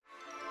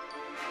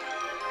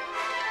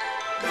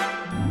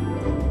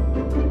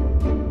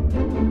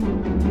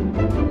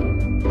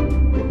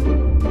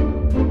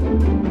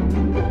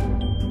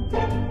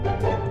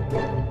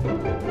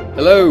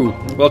Hello,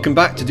 welcome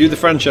back to Do the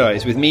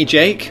Franchise with me,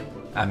 Jake.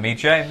 And me,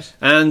 James.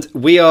 And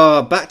we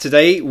are back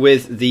today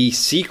with the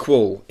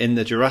sequel in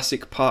the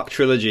Jurassic Park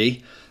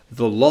trilogy,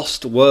 The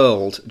Lost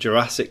World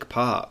Jurassic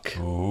Park.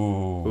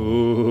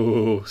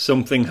 Ooh,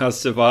 something has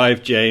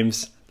survived,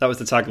 James. That was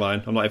the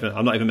tagline. I'm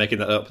not even making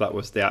that up. That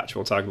was the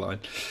actual tagline.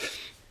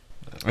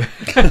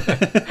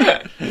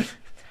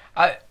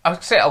 I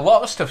would say a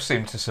lot of stuff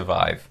seemed to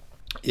survive.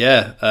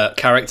 Yeah,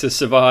 characters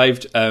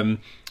survived.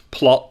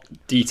 Plot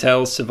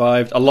details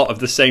survived. A lot of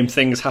the same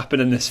things happen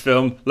in this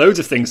film. Loads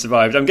of things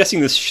survived. I'm guessing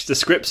the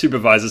script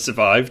supervisor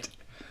survived.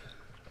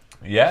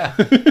 Yeah,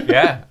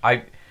 yeah.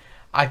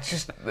 I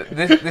just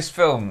this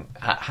film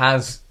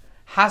has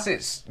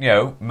its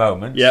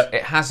moments. Yep.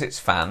 It has its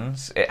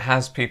fans. It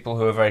has people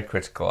who are very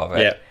critical of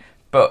it. Yep.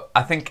 But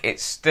I think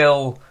it's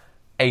still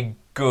a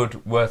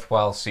good,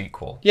 worthwhile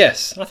sequel.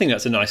 Yes, I think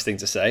that's a nice thing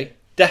to say.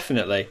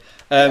 Definitely.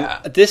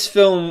 This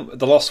film,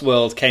 The Lost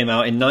World, came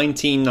out in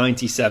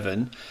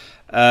 1997.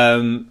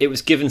 It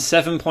was given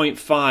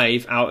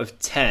 7.5 out of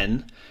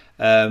 10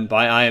 by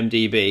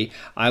IMDb.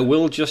 I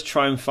will just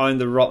try and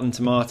find the Rotten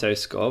Tomatoes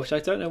score, which I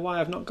don't know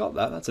why I've not got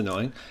that. That's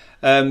annoying.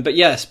 But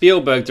yeah,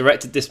 Spielberg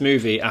directed this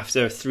movie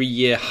after a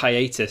 3-year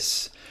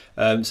hiatus.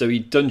 So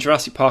he'd done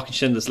Jurassic Park and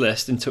Schindler's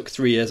List and took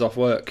 3 years off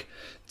work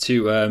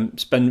to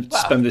spend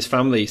with his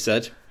family, he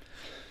said.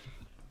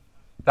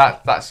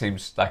 That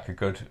seems like a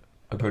good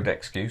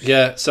excuse.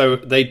 Yeah, so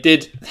they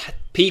did.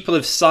 People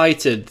have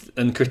cited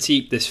and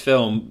critiqued this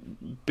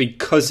film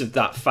because of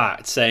that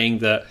fact, saying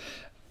that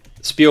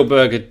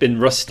Spielberg had been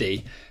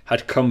rusty,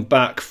 had come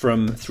back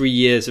from 3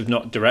 years of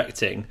not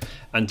directing,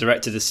 and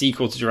directed a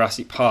sequel to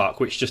Jurassic Park,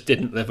 which just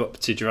didn't live up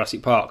to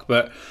Jurassic Park.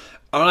 But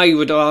I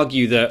would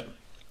argue that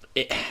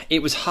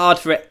it was hard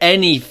for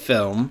any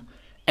film,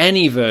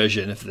 any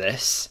version of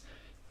this,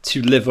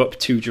 to live up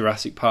to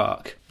Jurassic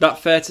Park. That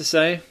fair to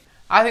say?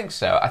 I think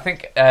so. I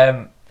think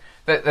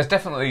there's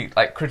definitely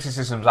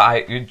criticisms.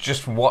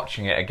 Just from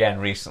watching it again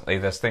recently,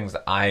 there's things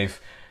that I've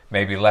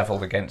maybe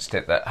levelled against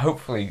it that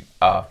hopefully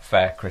are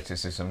fair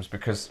criticisms,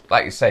 because,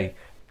 like you say,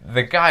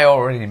 the guy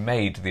already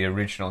made the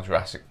original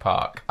Jurassic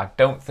Park. I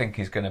don't think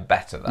he's going to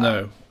better that.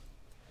 No.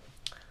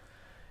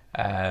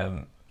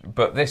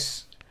 But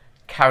this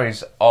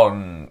carries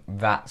on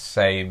that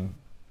same,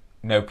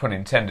 no pun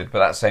intended, but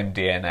that same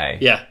DNA.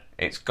 Yeah.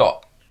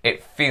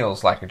 It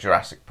feels like a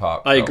Jurassic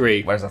Park I film,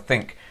 agree. Whereas I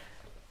think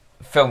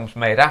films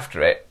made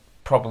after it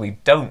probably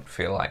don't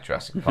feel like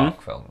Jurassic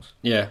Park films.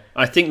 Yeah,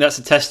 I think that's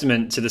a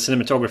testament to the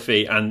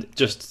cinematography and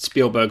just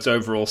Spielberg's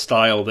overall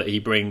style that he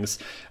brings.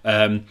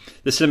 The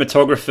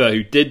cinematographer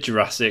who did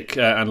Jurassic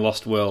and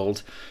Lost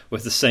World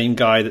was the same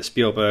guy that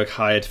Spielberg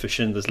hired for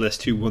Schindler's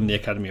List, who won the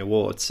Academy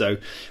Award. So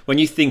when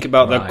you think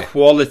about the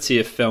quality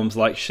of films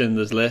like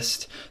Schindler's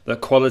List, the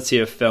quality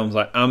of films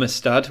like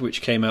Amistad,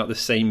 which came out the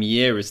same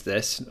year as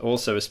this,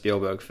 also a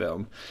Spielberg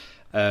film,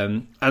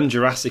 and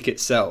Jurassic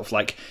itself,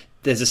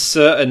 there's a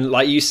certain,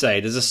 like you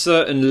say, there's a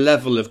certain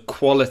level of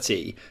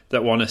quality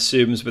that one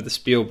assumes with the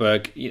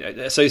Spielberg,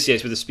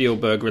 associates with a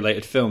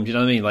Spielberg-related film. Do you know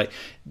what I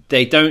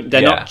mean?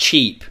 They're not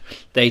cheap.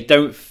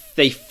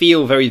 They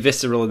feel very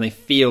visceral and they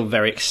feel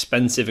very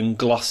expensive and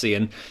glossy.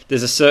 And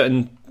there's a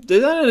certain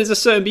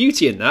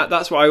beauty in that.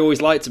 That's what I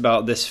always liked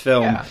about this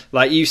film. Yeah.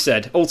 Like you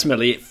said,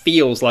 ultimately it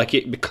feels like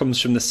it comes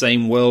from the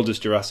same world as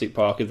Jurassic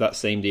Park, with that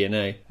same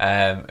DNA.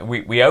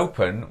 We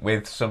open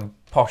with some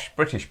posh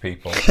British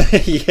people.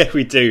 Yeah,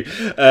 we do.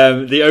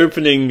 The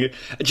opening... Do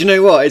you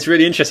know what? It's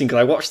really interesting because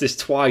I watched this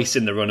twice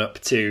in the run-up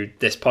to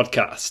this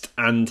podcast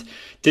and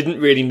didn't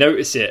really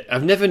notice it.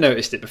 I've never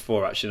noticed it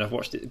before, actually, and I've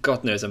watched it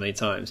God knows how many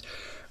times.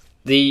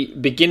 The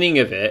beginning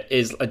of it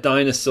is a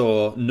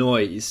dinosaur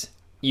noise.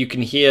 You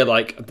can hear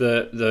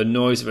the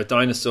noise of a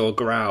dinosaur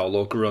growl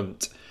or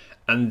grunt,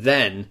 and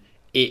then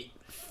it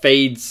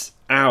fades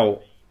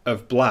out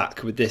of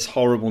black with this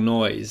horrible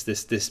noise,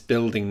 this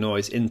building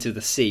noise, into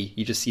the sea.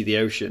 You just see the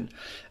ocean,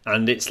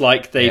 and it's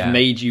like they've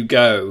made you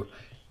go,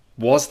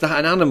 was that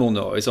an animal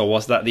noise or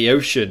was that the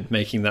ocean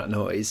making that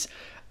noise?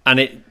 And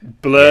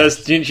it blurs.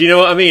 Yes. Do you know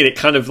what I mean? It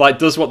kind of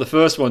does what the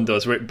first one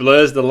does, where it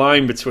blurs the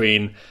line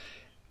between,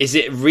 is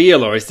it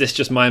real or is this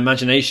just my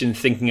imagination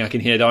thinking I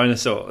can hear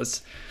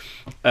dinosaurs?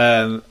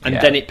 Then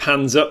it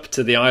pans up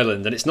to the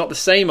island, and it's not the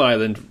same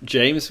island,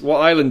 James. What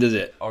island is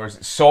it? Or is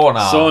it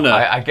Sorna? Sorna.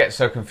 I get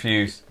so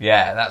confused.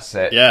 Yeah, that's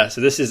it. Yeah, so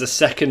this is a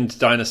second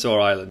dinosaur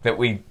island that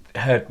we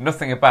heard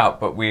nothing about,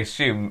 but we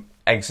assume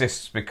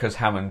exists because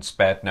Hammond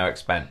spared no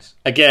expense.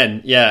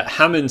 Again, yeah,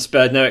 Hammond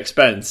spared no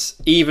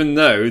expense, even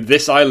though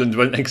this island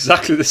went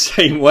exactly the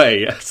same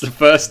way as the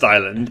first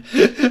island,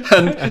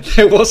 and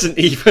there wasn't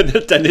even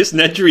a Dennis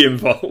Nedry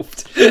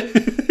involved.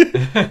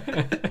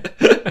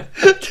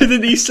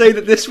 Didn't he say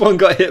that this one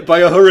got hit by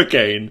a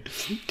hurricane?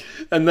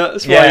 And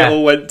that's why it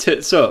all went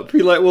tits up.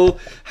 You're like, well,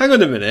 hang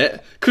on a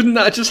minute. Couldn't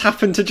that just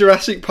happen to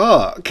Jurassic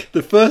Park,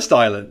 the first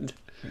island?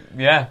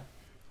 Yeah.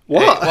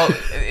 What? Well,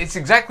 it's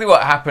exactly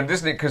what happened,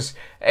 isn't it? Because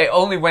it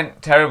only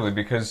went terribly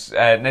because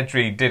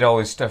Nedry did all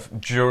his stuff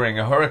during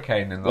a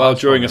hurricane.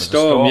 During a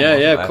storm,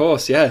 yeah, of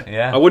course, yeah.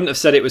 Yeah. I wouldn't have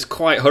said it was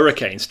quite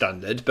hurricane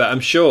standard, but I'm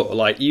sure,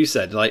 like you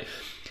said, like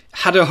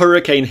had a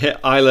hurricane hit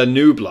Isla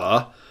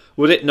Nublar,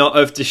 would it not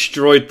have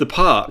destroyed the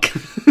park?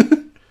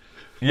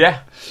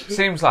 Yeah,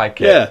 seems like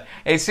it. Yeah.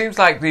 It seems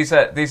like these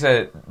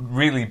are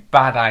really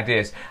bad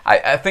ideas.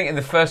 I think in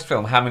the first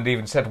film, Hammond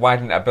even said, "Why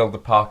didn't I build the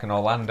park in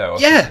Orlando?" Or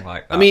something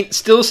like that. I mean,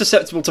 still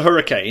susceptible to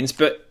hurricanes,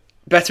 but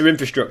better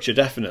infrastructure,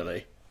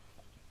 definitely.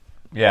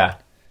 Yeah.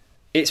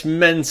 It's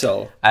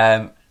mental.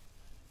 And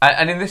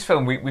in this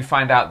film, we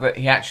find out that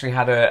he actually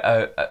had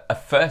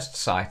a first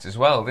site as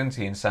well, didn't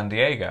he, in San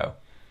Diego?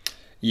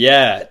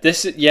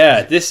 This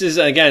is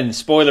again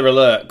spoiler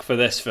alert for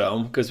this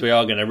film because we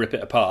are going to rip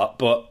it apart.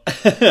 But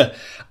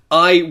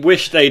I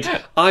wish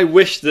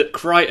that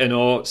Crichton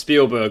or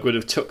Spielberg would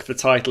have took the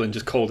title and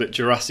just called it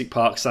Jurassic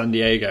Park San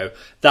Diego.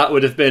 That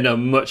would have been a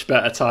much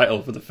better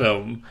title for the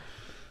film.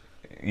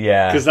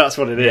 Yeah, because that's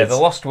what it is. Yeah, the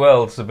Lost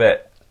World's a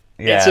bit.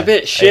 Yeah, it's a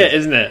bit shit,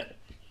 isn't it?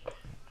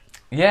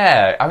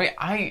 Yeah, I mean,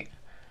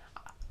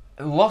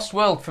 Lost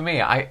World for me,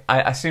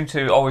 I seem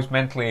to always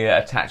mentally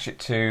attach it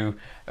to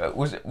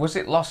was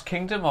it Lost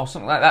Kingdom or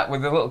something like that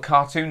with the little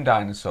cartoon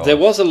dinosaurs? There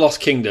was a Lost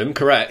Kingdom,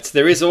 correct.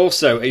 There is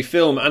also a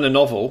film and a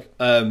novel.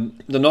 The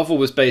novel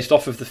was based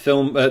off of the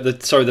film.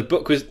 The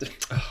book was.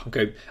 Oh,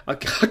 okay, I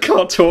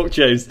can't talk,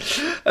 James.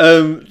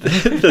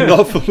 The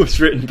novel was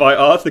written by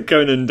Arthur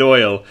Conan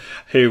Doyle,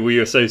 who we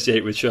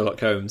associate with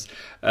Sherlock Holmes.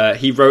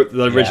 He wrote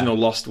the original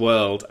Lost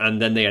World,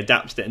 and then they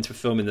adapted it into a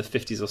film in the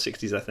 50s or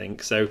 60s, I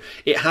think. So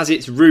it has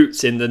its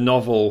roots in the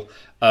novel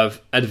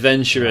of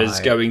adventurers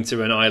going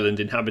to an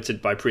island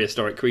inhabited by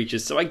prehistoric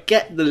creatures. So I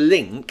get the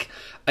link.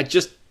 I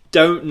just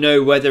don't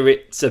know whether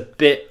it's a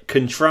bit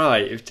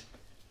contrived.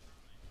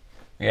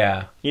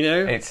 Yeah. You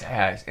know? It's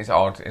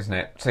odd, isn't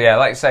it? So yeah,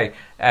 like I say,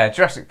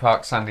 Jurassic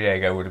Park San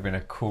Diego would have been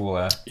a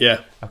cooler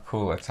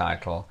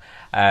title.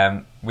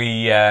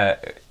 We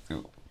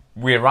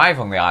arrive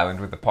on the island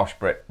with the posh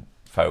Brit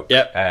folk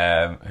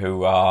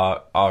who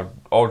are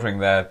ordering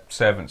their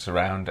servants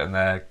around and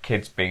their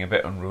kids being a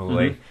bit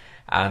unruly. Mm-hmm.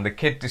 And the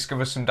kid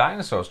discovers some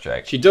dinosaurs,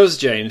 Jake. She does,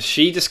 James.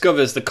 She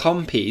discovers the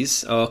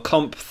Compies, or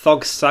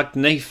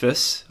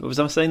Compsognathus. Was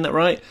I saying that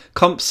right?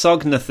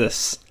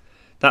 Compsognathus.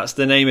 That's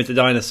the name of the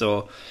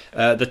dinosaur.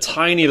 The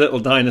tiny little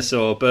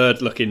dinosaur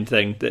bird-looking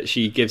thing that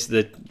she gives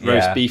the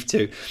roast beef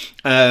to.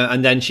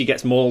 And then she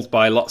gets mauled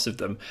by lots of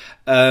them.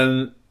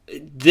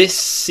 This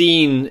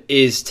scene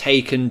is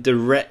taken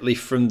directly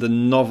from the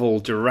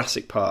novel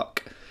Jurassic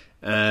Park.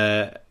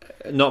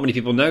 Not many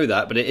people know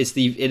that, but it is at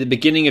the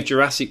beginning of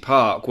Jurassic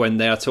Park when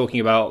they are talking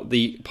about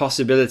the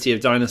possibility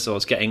of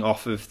dinosaurs getting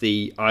off of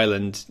the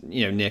island,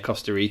 near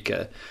Costa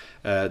Rica,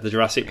 the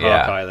Jurassic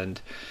Park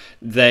island.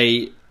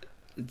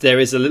 There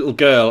is a little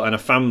girl and a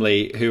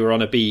family who are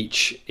on a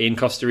beach in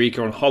Costa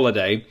Rica on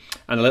holiday,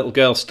 and a little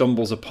girl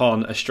stumbles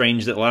upon a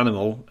strange little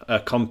animal, a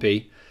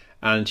compy,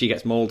 and she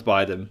gets mauled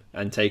by them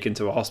and taken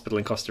to a hospital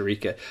in Costa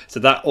Rica. So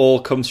that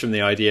all comes from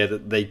the idea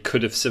that they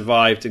could have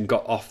survived and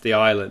got off the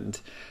island.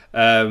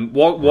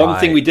 One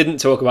thing we didn't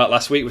talk about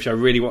last week, which I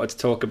really wanted to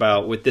talk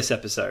about with this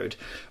episode,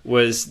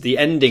 was the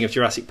ending of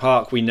Jurassic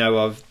Park. We know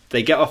of.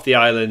 They get off the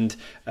island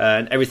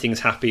and everything's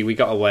happy. We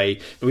got away,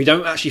 but we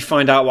don't actually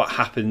find out what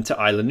happened to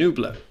Isla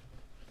Nublar.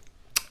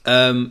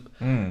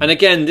 And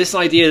again, this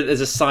idea that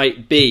there's a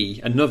Site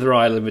B, another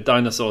island with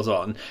dinosaurs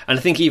on, and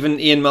I think even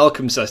Ian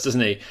Malcolm says,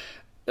 doesn't he?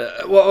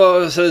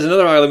 So there's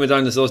another island with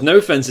dinosaurs,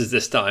 no fences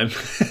this time.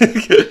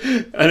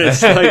 And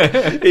it's like,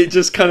 it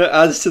just kind of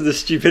adds to the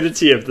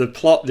stupidity of the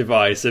plot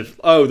device of,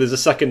 there's a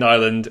second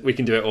island, we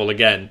can do it all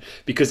again.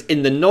 Because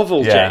in the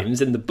novel,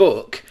 James, in the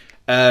book,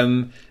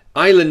 Isla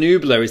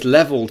Nublar is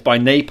leveled by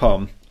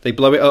napalm. They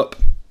blow it up.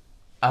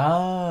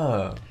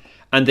 Oh.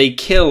 And they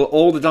kill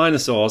all the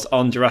dinosaurs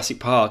on Jurassic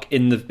Park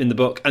in the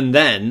book. And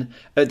then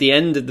at the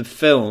end of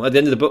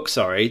the book,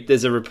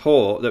 there's a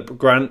report that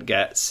Grant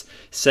gets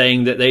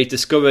saying that they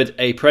discovered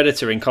a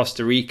predator in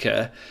Costa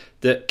Rica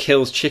that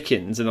kills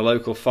chickens in a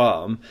local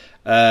farm,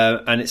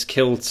 and it's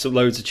killed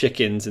loads of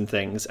chickens and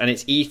things, and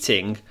it's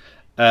eating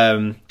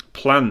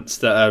plants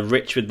that are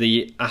rich with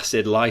the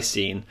acid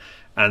lysine.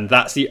 And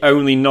that's the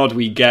only nod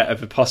we get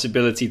of a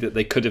possibility that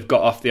they could have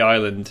got off the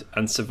island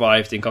and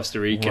survived in Costa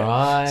Rica.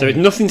 Right. So it's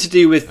nothing to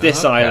do with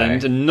this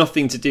island and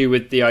nothing to do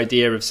with the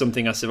idea of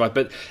something has survived.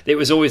 But it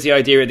was always the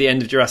idea at the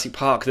end of Jurassic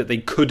Park that they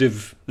could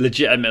have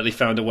legitimately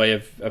found a way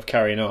of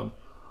carrying on.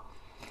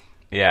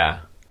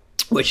 Yeah.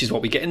 Which is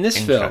what we get in this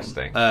film.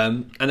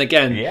 And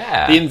again,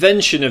 the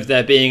invention of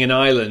there being an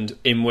island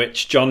in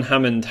which John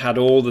Hammond had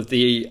all of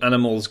the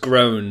animals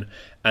grown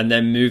and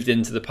then moved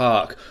into the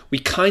park. We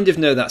kind of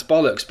know that's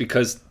bollocks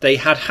because they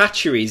had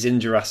hatcheries in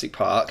Jurassic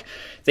Park.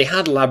 They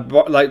had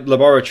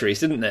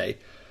laboratories, didn't they?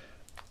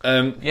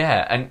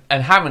 And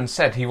Hammond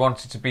said he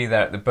wanted to be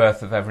there at the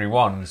birth of every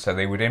one, so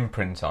they would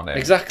imprint on it.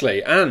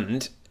 Exactly,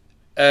 and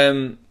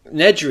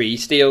Nedry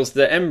steals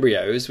the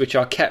embryos, which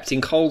are kept in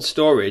cold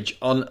storage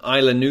on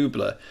Isla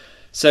Nublar.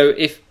 So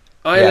if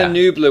Isla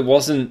Nublar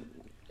wasn't...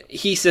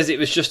 He says it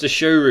was just a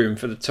showroom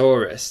for the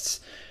tourists.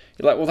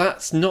 You're like, well,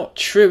 that's not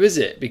true, is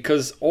it?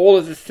 Because all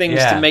of the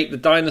things to make the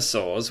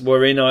dinosaurs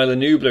were in Isla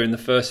Nublar in the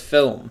first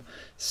film.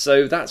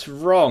 So that's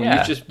wrong.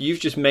 Yeah. You've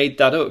just made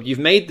that up. You've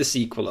made the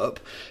sequel up.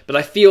 But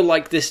I feel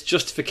like this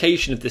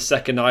justification of the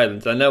second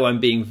island, I know I'm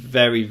being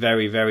very,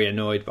 very, very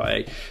annoyed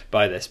by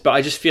this, but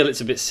I just feel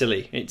it's a bit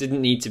silly. It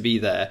didn't need to be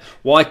there.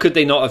 Why could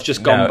they not have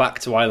just gone back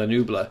to Isla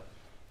Nublar?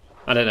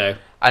 I don't know.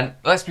 And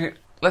let's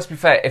be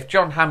fair, if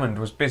John Hammond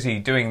was busy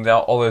doing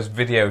all those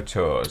video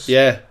tours...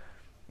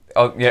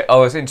 all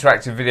those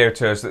interactive video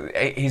tours,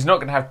 he's not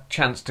going to have a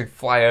chance to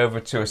fly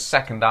over to a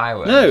second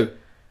island. No.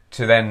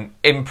 To then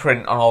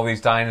imprint on all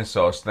these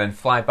dinosaurs, to then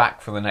fly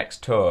back for the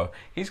next tour.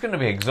 He's going to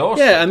be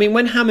exhausted. Yeah, I mean,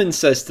 when Hammond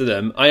says to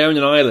them, I own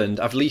an island,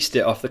 I've leased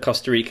it off the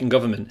Costa Rican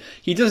government,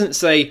 he doesn't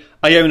say,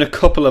 I own a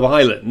couple of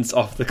islands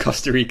off the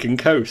Costa Rican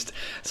coast.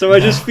 So I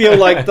just feel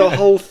like the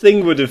whole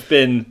thing would have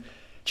been...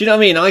 Do you know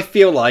what I mean? I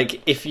feel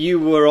like if you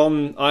were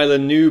on Isla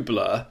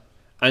Nublar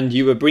and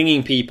you were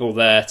bringing people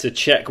there to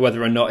check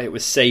whether or not it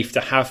was safe to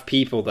have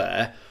people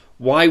there,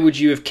 why would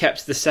you have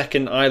kept the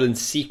second island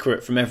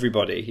secret from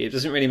everybody? It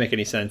doesn't really make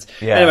any sense.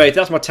 Yeah. Anyway,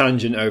 that's my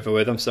tangent over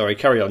with. I'm sorry.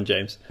 Carry on,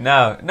 James.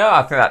 No,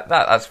 I think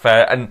that's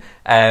fair. And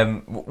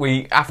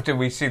after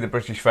we see the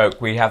British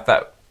folk, we have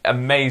that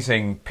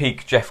amazing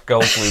peak Jeff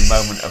Goldblum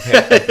moment of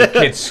the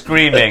kids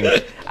screaming,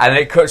 and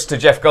it cuts to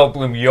Jeff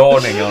Goldblum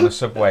yawning on a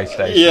subway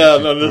station. Yeah,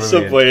 on the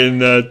subway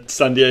in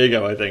San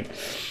Diego, I think.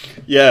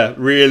 Yeah,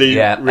 really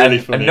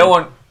funny. And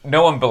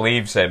no one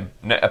believes him.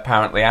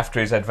 Apparently, after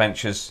his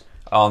adventures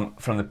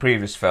from the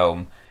previous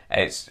film,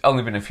 it's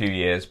only been a few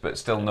years, but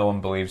still no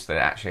one believes that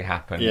it actually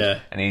happened. Yeah.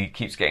 And he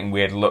keeps getting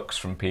weird looks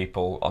from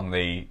people on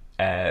the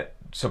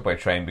subway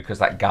train because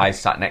that guy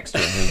sat next to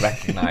him who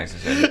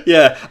recognises him.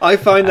 Yeah, I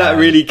find that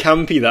really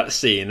campy, that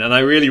scene, and I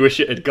really wish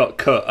it had got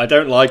cut. I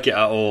don't like it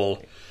at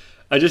all.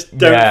 I just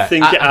don't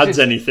think it adds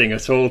anything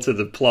at all to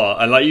the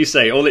plot. And like you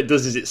say, all it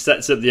does is it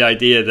sets up the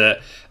idea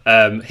that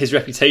his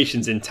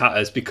reputation's in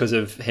tatters because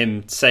of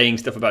him saying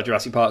stuff about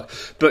Jurassic Park.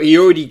 But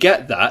you already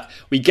get that.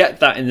 We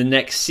get that in the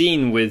next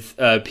scene with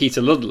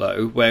Peter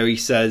Ludlow, where he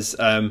says,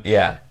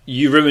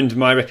 you ruined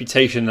my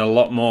reputation a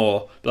lot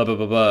more, blah, blah,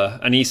 blah, blah.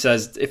 And he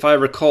says, if I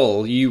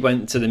recall, you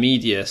went to the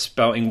media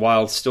spouting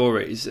wild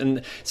stories.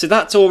 And so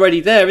that's already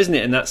there, isn't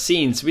it, in that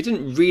scene? So we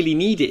didn't really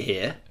need it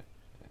here.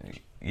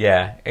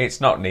 Yeah,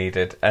 it's not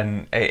needed,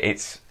 and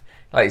it's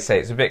like you say,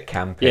 it's a bit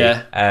campy.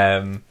 Yeah.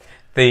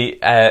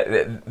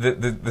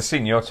 The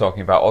scene you're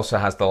talking about also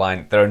has the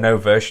line, "There are no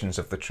versions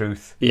of the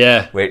truth."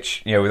 Yeah.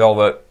 Which, you know, with all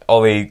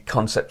the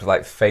concept of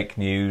like fake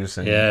news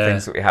and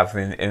things that we have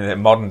in the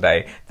modern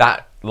day,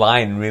 that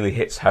line really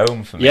hits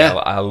home for me. Yeah.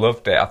 I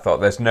loved it. I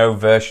thought there's no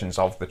versions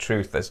of the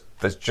truth.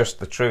 There's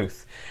just the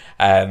truth.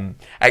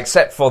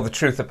 Except for the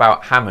truth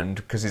about Hammond,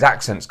 because his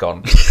accent's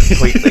gone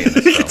completely in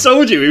this film. I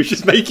told you, he was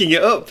just making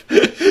it up.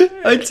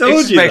 I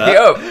told you make that. it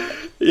up.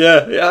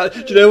 Yeah.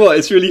 Do you know what?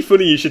 It's really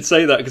funny you should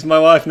say that, because my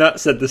wife Nat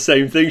said the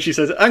same thing. She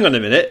says, hang on a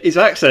minute, his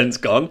accent's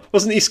gone.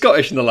 Wasn't he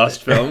Scottish in the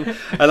last film?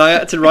 And I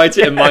had to write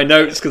it in my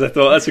notes because I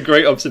thought that's a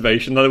great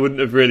observation. I wouldn't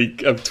have really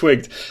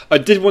twigged. I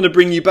did want to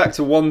bring you back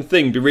to one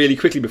thing really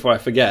quickly before I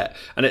forget,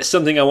 and it's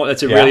something I wanted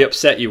to really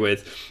upset you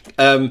with.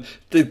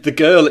 The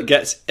girl that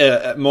gets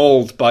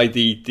mauled by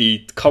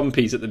the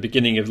compies at the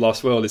beginning of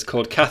Lost World is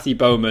called Kathy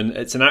Bowman.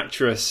 It's an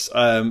actress,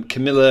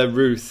 Camilla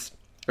Bell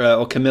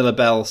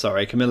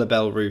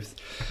Ruth.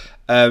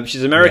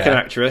 She's an American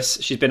actress.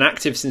 She's been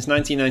active since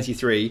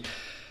 1993.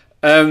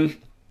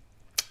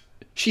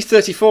 She's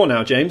 34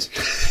 now, James.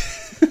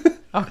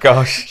 Oh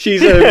gosh.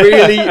 She's a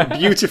really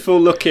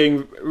beautiful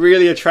looking,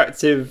 really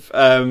attractive,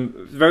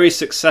 very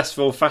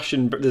successful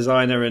fashion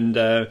designer and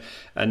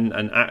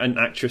an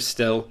actress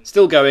still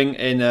going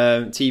in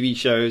TV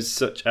shows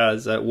such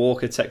as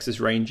Walker, Texas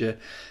Ranger.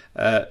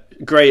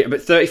 Great,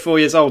 but 34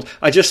 years old.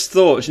 I just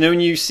thought, you know, when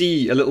you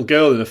see a little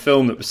girl in a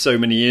film that was so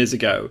many years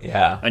ago,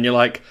 and you're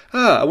like,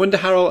 I wonder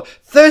how old.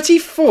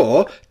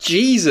 34?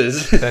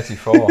 Jesus.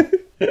 34.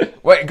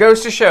 Well, it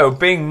goes to show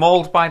being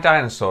mauled by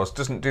dinosaurs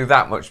doesn't do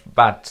that much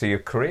bad to your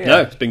career.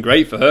 No, it's been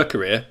great for her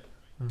career.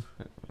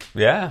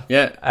 Yeah.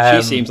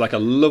 She seems like a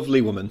lovely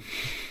woman.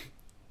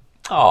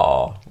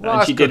 Oh, well,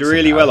 and she did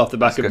really well off the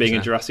back of being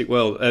in Jurassic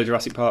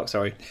Park.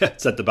 Sorry,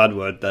 said the bad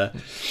word there.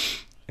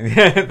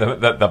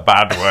 the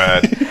bad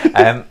word.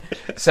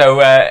 So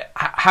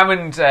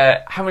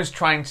Hammond's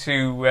trying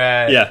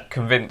to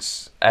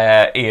convince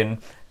Ian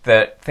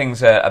that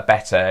things are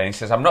better, and he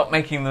says, I'm not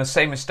making the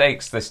same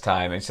mistakes this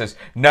time. And he says,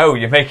 no,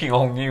 you're making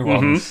all new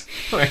ones.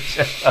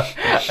 Which,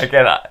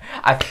 again,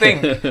 I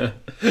think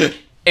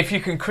if you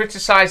can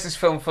criticise this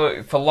film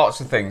for lots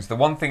of things, the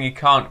one thing you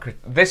can't...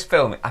 This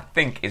film, I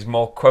think, is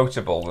more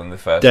quotable than the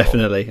first one.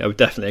 Definitely. I would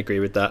definitely agree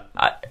with that.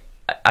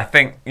 I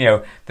think, you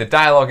know, the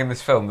dialogue in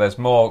this film, there's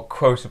more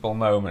quotable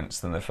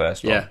moments than the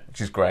first one, which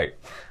is great.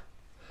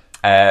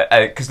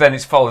 Because then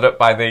it's followed up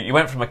by you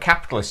went from a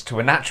capitalist to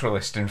a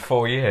naturalist in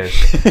 4 years.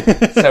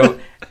 So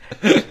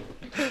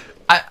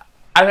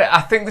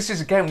I think this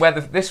is again where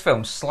this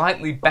film's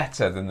slightly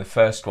better than the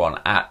first one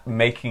at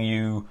making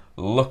you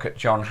look at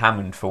John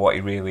Hammond for what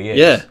he really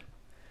is.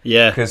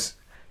 Yeah. Because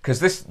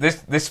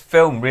this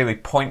film really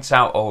points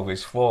out all of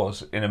his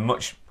flaws in a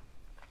much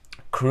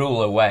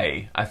crueler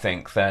way, I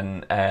think,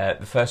 than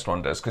the first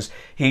one does. Because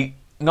he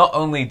not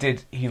only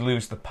did he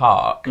lose the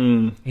park,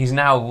 he's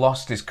now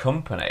lost his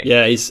company.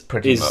 Yeah,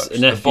 pretty much.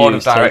 The board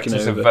of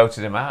directors have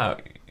voted him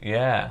out.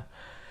 Yeah.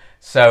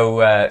 So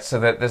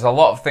that there's a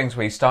lot of things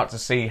where you start to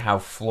see how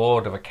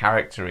flawed of a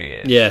character he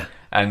is. Yeah.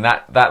 And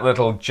that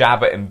little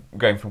jab at him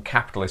going from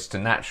capitalist to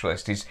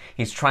naturalist,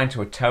 he's trying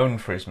to atone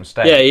for his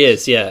mistakes. Yeah, he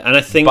is, yeah. And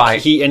I think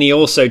he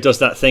also does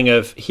that thing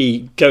of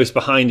he goes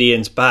behind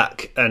Ian's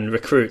back and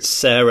recruits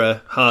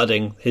Sarah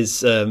Harding,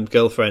 his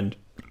girlfriend,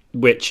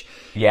 which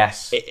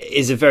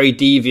is a very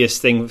devious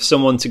thing for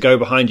someone to go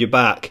behind your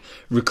back,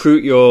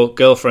 recruit your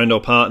girlfriend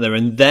or partner,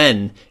 and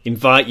then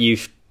invite you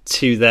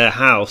to their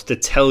house to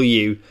tell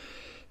you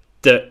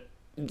that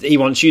he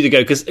wants you to go.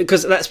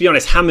 Because let's be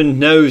honest, Hammond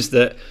knows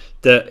that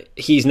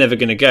he's never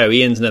going to go.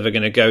 Ian's never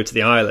going to go to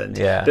the island.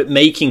 Yeah. But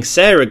making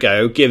Sarah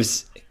go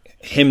gives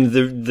him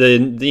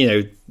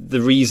the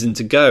reason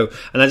to go.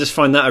 And I just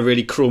find that a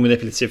really cruel,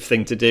 manipulative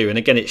thing to do. And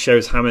again, it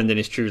shows Hammond in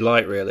his true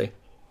light, really.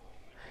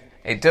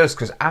 It does,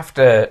 because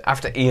after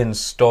Ian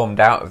stormed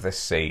out of this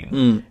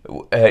scene,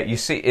 you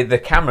see the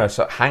camera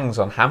sort of hangs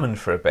on Hammond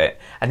for a bit,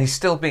 and he's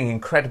still being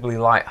incredibly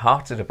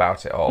light-hearted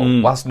about it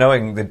all, whilst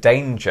knowing the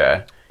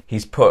danger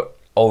he's put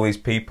all these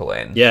people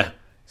in. Yeah.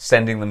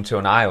 Sending them to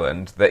an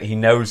island that he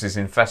knows is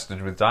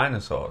infested with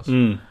dinosaurs.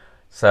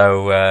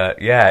 So,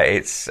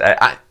 it's...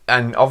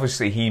 and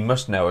obviously he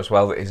must know as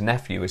well that his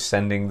nephew is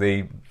sending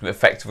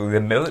effectively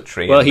the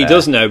military. Well, he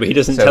does know, but he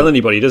doesn't tell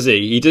anybody, does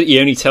he? He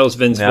only tells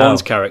Vince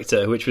Vaughn's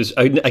character, which was,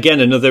 again,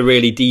 another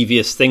really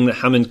devious thing that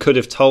Hammond could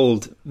have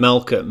told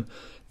Malcolm.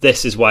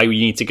 This is why we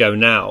need to go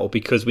now,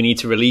 because we need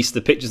to release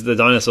the pictures of the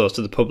dinosaurs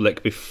to the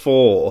public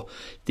before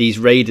these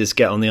raiders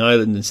get on the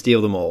island and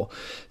steal them all.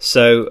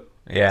 So...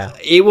 yeah,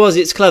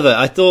 it's clever.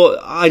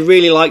 I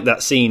really liked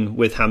that scene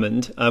with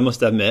Hammond, I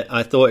must admit.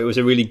 I thought it was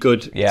a really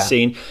good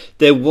scene.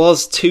 There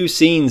was 2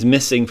 scenes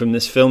missing from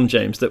this film,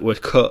 James, that were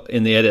cut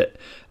in the edit,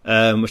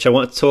 which I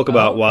want to talk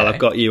about while I've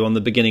got you on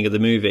the beginning of the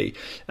movie.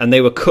 And they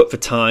were cut for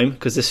time,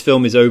 because this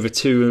film is over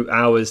 2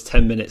 hours,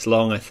 10 minutes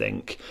long, I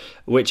think,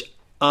 which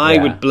I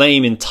would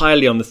blame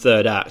entirely on the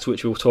third act,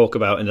 which we'll talk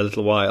about in a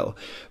little while.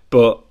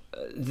 But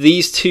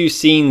these 2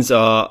 scenes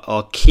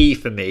are key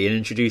for me in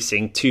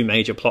introducing 2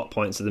 major plot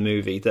points of the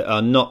movie that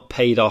are not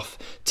paid off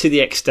to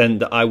the extent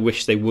that I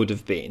wish they would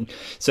have been.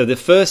 So the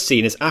first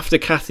scene is after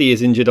Kathy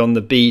is injured on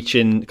the beach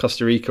in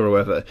Costa Rica or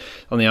wherever,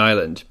 on the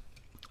island.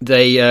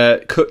 They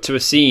cut to a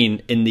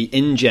scene in the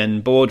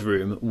InGen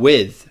boardroom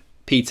with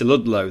Peter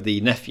Ludlow,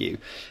 the nephew,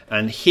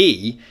 and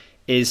he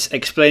is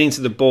explaining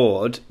to the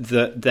board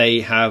that they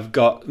have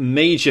got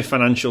major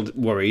financial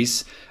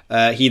worries.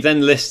 He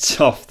then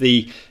lists off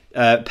the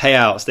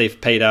payouts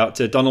they've paid out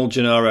to Donald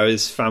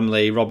Gennaro's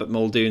family, Robert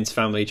Muldoon's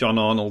family, John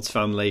Arnold's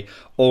family,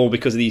 all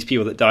because of these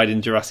people that died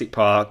in Jurassic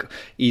Park.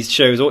 He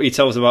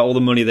tells about all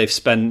the money they've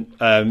spent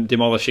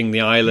demolishing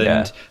the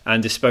island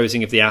and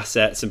disposing of the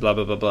assets and blah,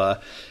 blah, blah, blah.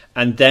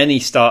 And then he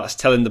starts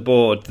telling the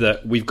board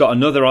that we've got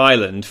another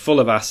island full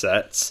of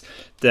assets,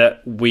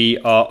 that we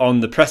are on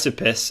the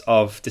precipice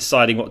of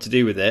deciding what to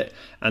do with it.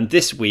 And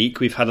this week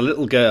we've had a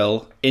little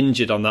girl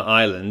injured on that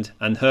island,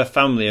 and her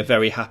family are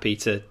very happy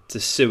to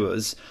sue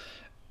us.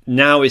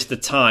 Now is the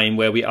time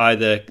where we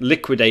either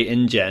liquidate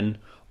InGen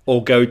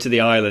or go to the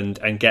island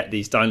and get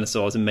these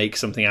dinosaurs and make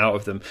something out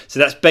of them. So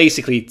that's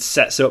basically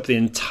sets up the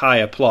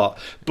entire plot.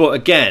 But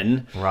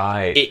again,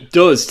 it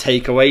does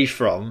take away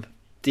from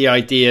the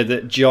idea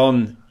that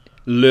John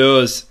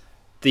lures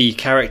the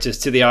characters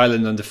to the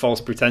island under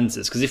false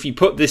pretenses. Because if you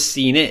put this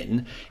scene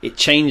in, it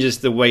changes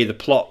the way the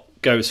plot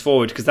goes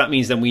forward, because that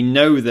means then we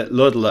know that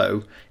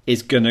Ludlow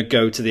is going to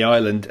go to the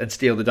island and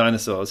steal the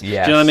dinosaurs.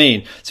 Yes. Do you know what I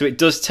mean? So it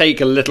does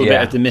take a little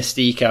bit of the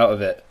mystique out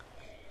of it.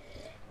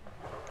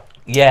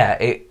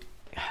 Yeah,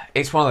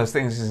 it's one of those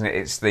things, isn't it?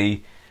 It's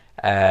the...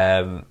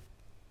 I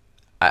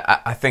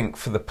think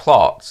for the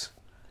plot,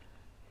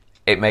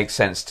 it makes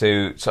sense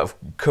to sort of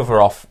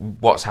cover off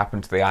what's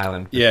happened to the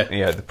island,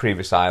 the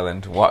previous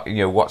island,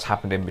 what's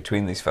happened in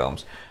between these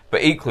films.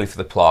 But equally for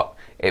the plot,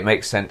 it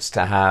makes sense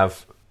to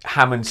have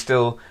Hammond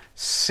still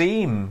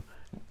seem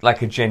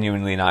like a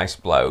genuinely nice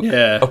bloke,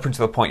 up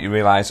until the point you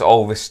realise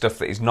all this stuff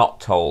that he's not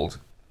told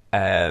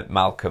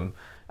Malcolm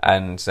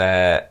and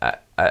the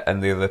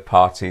other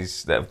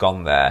parties that have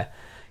gone there.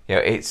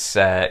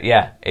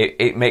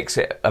 It makes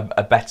it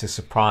a better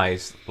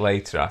surprise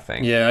later, I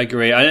think. Yeah, I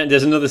agree.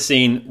 There's another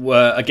scene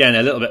where, again,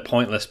 a little bit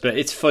pointless, but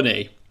it's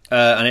funny.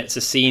 And it's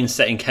a scene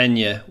set in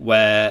Kenya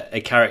where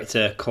a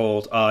character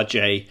called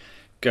RJ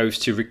goes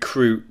to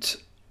recruit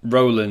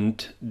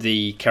Roland,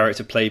 the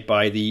character played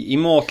by the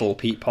immortal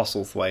Pete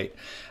Postlethwaite.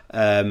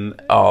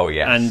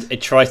 And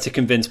it tries to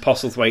convince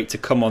Postlethwaite to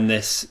come on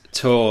this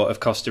tour of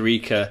Costa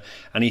Rica.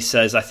 And he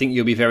says, I think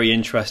you'll be very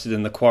interested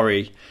in the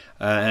quarry.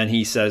 And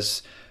he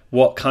says,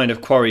 what kind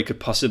of quarry could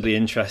possibly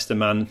interest a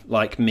man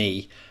like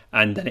me.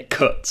 And then it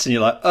cuts, and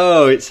you're like,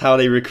 oh, it's how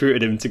they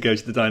recruited him to go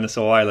to the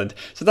dinosaur island.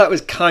 So that was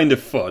kind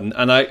of fun,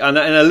 and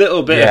a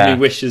little bit of me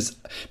wishes,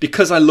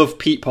 because I love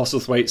Pete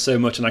Postlethwaite so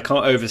much, and I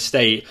can't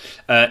overstate,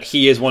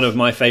 he is one of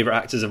my favourite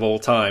actors of all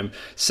time.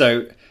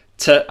 So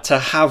to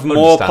have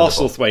more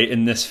Postlethwaite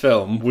in this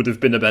film would have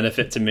been a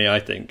benefit to me, I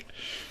think.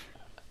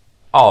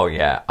 Oh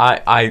yeah,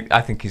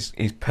 I think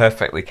he's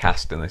perfectly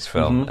cast in this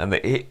film, and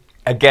he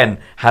again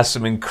has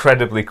some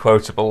incredibly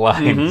quotable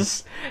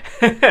lines.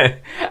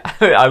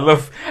 I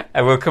love,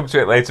 and we'll come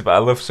to it later, but I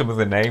love some of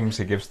the names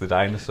he gives the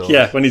dinosaurs.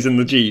 Yeah, when he's in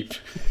the Jeep.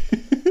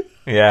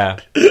 Yeah,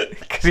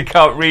 because he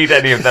can't read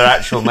any of their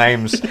actual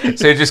names,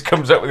 so he just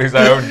comes up with his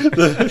own.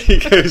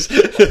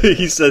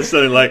 He says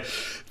something like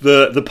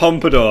the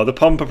Pompadour, the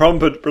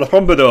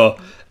Pompadour,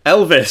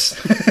 Elvis.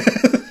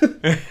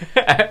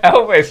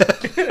 Elvis,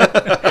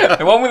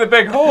 the one with the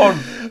big horn.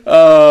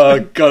 Oh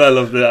God, I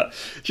love that.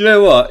 Do you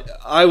know what?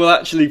 I will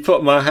actually I'm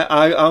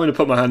going to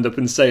put my hand up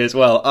and say as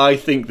well, I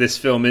think this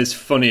film is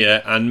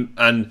funnier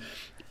and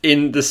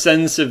in the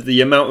sense of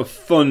the amount of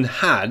fun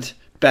had,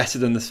 better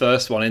than the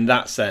first one in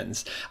that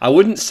sense. I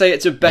wouldn't say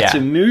it's a better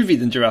movie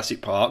than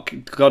Jurassic Park,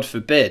 God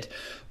forbid,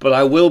 but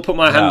I will put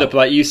my hand up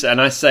like you said,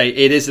 and I say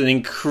it is an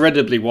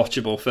incredibly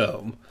watchable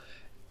film.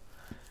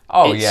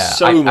 Oh it's yeah,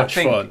 so much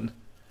fun.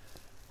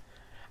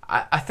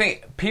 I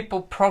think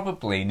people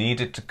probably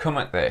needed to come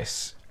at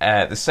this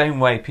the same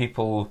way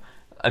people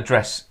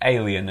address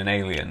Alien and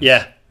Aliens.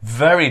 Yeah.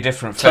 Very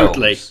different films.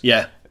 Totally,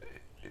 yeah.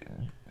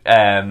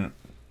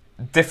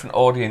 Different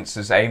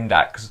audiences aimed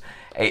at, because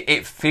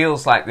it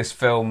feels like this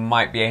film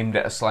might be aimed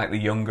at a slightly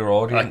younger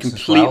audience. I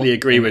completely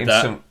agree with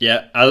that.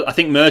 Yeah, I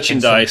think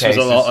merchandise was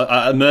a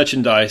lot.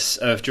 Merchandise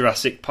of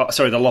Jurassic Park,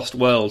 The Lost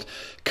World,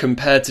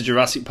 compared to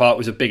Jurassic Park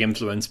was a big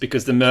influence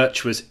because the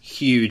merch was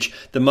huge.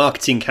 The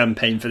marketing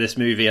campaign for this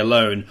movie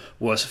alone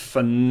was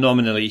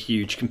phenomenally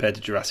huge compared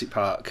to Jurassic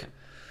Park.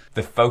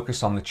 The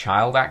focus on the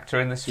child actor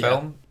in this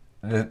film,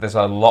 there's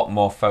a lot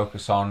more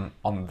focus on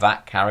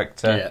that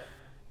character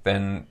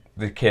than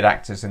the kid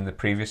actors in the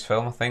previous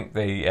film. I think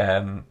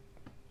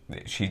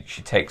she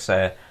takes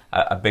a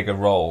bigger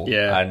role,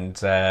 and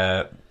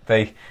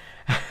they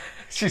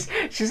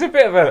she's a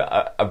bit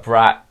of a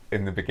brat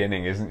in the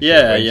beginning, isn't she?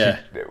 Yeah,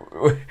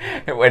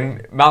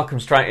 when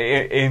Ian's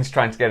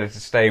trying to get her to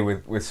stay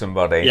with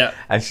somebody,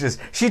 and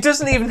she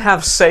doesn't even have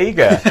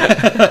Sega.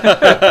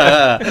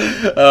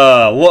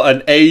 What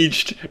an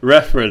aged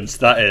reference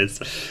that is.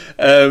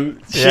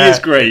 She is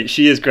great.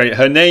 She is great.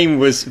 Her name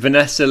was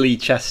Vanessa Lee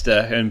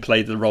Chester and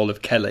played the role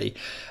of Kelly.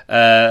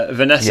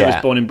 Vanessa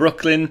was born in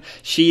Brooklyn.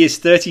 She is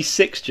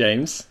 36,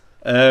 James.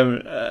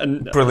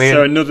 Brilliant.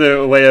 So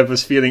another way of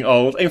us feeling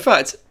old. In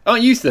fact,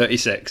 aren't you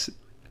 36?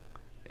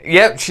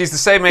 Yep, she's the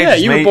same age as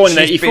me. You were born in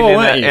 84,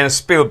 weren't you? In a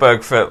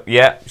Spielberg film.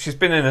 Yeah, she's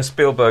been in a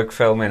Spielberg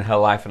film in her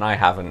life, and I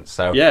haven't,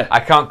 so I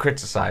can't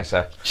criticise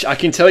her. I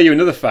can tell you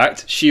another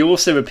fact. She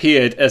also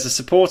appeared as a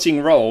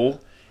supporting role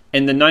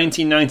in the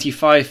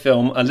 1995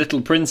 film A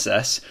Little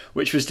Princess,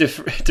 which was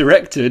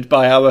directed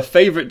by our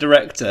favourite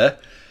director,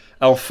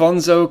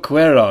 Alfonso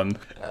Cuarón,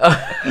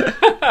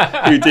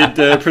 who did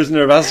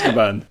Prisoner of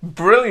Azkaban.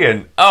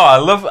 Brilliant! Oh,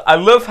 I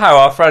love how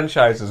our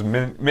franchises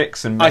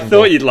mix and mingle. I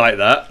thought you'd like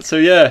that. So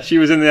yeah, she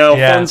was in the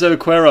Alfonso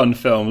Cuarón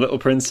film Little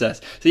Princess.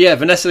 So yeah,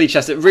 Vanessa Lee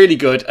Chester, really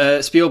good.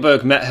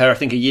 Spielberg met her, I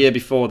think, a year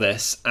before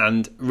this,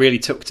 and really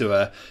took to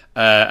her.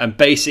 And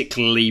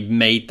basically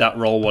made that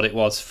role what it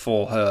was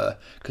for her,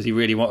 because he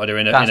really wanted her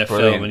in a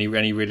film, and he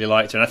really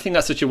liked her. And I think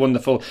that's such a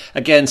wonderful.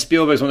 Again,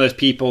 Spielberg's one of those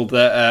people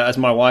that, as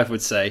my wife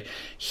would say,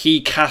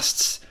 he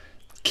casts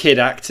kid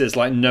actors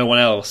like no one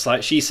else.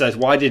 Like she says,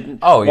 why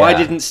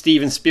didn't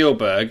Steven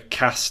Spielberg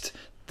cast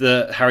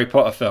the Harry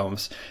Potter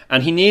films?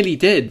 And he nearly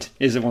did.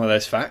 Is one of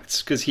those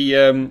facts, because he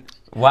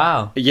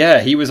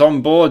he was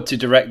on board to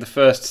direct the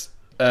first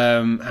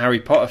Harry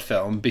Potter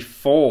film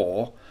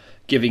before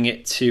giving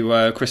it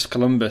to Chris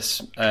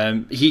Columbus.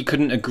 He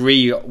couldn't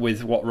agree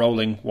with what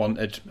Rowling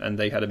wanted, and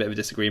they had a bit of a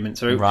disagreement.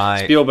 So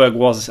Spielberg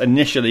was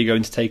initially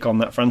going to take on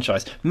that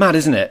franchise. Mad,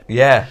 isn't it?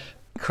 Yeah,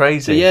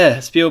 crazy. So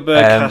yeah,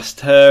 Spielberg cast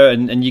her,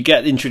 and you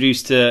get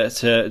introduced to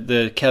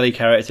the Kelly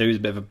character, who's a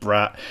bit of a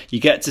brat. You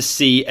get to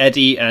see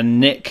Eddie and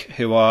Nick,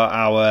 who are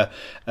our...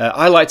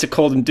 I like to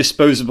call them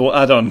disposable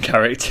add-on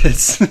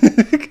characters.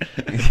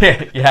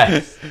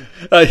 Yes.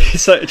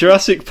 So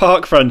Jurassic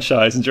Park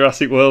franchise and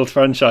Jurassic World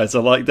franchise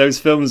are like those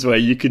films where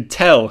you could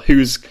tell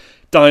who's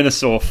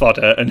dinosaur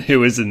fodder and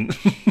who isn't.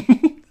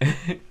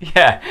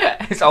 Yeah,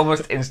 it's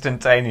almost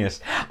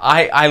instantaneous.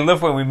 I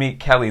love when we meet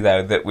Kelly,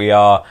 though, that we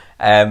are...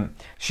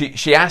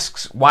 She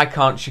asks, why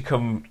can't she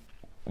come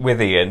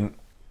with Ian?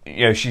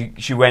 You know,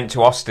 she went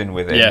to Austin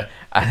with him,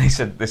 and he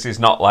said, this is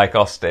not like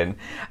Austin.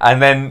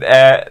 And then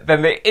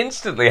they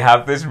instantly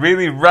have this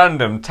really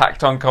random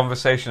tacked-on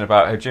conversation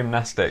about her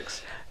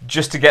gymnastics,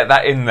 just to get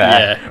that in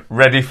there,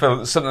 ready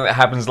for something that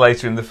happens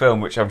later in the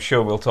film, which I'm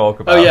sure we'll talk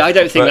about. Oh yeah, I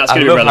don't think that's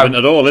going to be relevant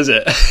at all, is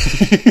it?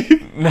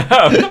 No.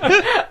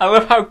 I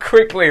love how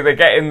quickly they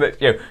get in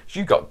that,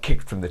 you got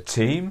kicked from the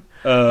team.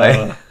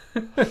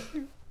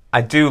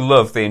 I do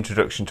love the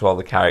introduction to all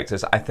the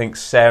characters. I think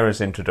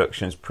Sarah's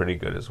introduction is pretty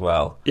good as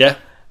well. Yeah.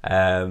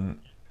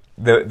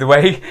 The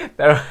way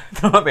they're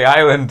on the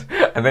island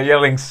and they're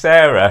yelling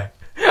Sarah,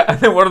 and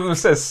then one of them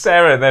says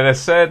Sarah and then her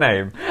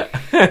surname,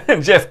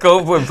 and Jeff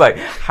Goldblum's like,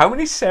 how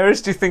many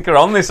Sarahs do you think are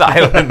on this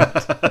island?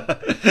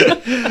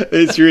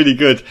 It's really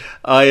good.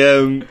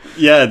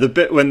 The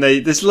bit when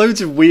there's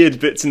loads of weird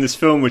bits in this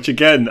film, which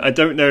again, I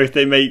don't know if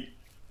they make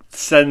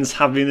sense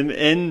having them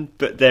in,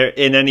 but they're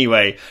in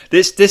anyway.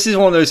 This is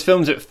one of those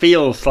films that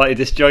feels slightly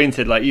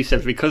disjointed, like you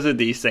said, because of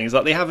these things.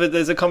 Like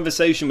there's a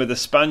conversation with a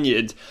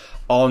Spaniard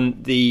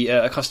on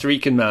a Costa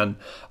Rican man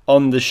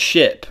on the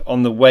ship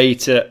on the way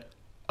to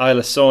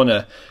Isla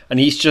Sorna, and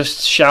he's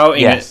just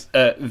shouting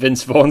at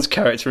Vince Vaughn's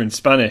character in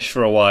Spanish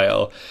for a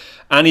while,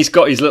 and he's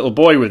got his little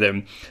boy with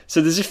him.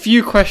 So there's a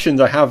few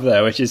questions I have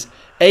there, which is,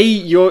 A,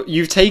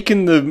 you've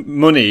taken the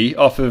money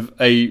off of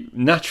a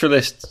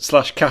naturalist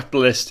 /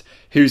 capitalist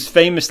who's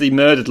famously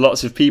murdered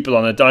lots of people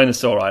on a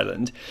dinosaur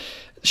island.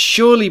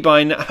 Surely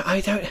by now, I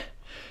don't...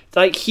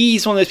 Like,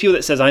 he's one of those people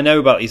that says, I know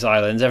about these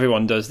islands,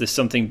 everyone does, there's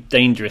something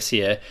dangerous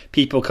here.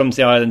 People come to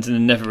the islands and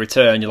then never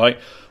return. You're like,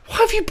 why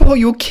have you brought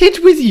your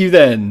kid with you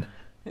then?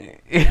 Leave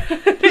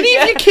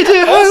your kid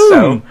at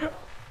home. Also,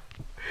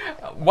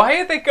 why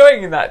are they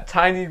going in that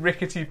tiny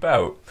rickety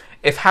boat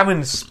if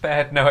Hammond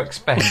spared no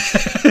expense?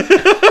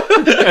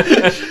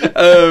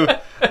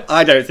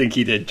 I don't think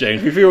he did,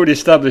 James. We've already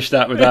established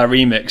that with our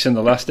remix in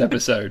the last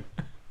episode.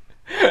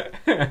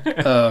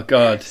 Oh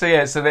God! So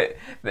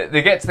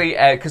they get to the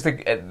because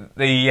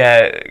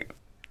the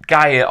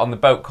guy on the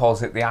boat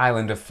calls it the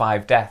Island of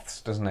Five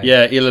Deaths, doesn't he?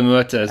 Yeah, Isla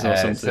Muertes or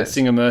something.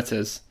 Cinco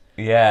Muertes.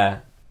 Yeah.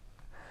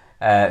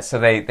 So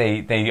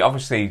they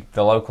obviously,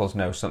 the locals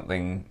know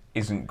something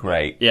isn't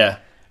great. Yeah.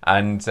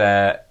 And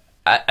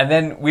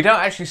then we don't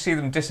actually see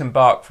them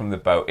disembark from the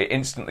boat. It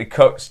instantly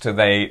cuts to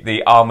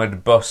the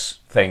armoured bus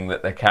thing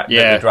that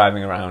they're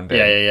driving around in.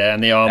 Yeah,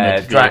 and the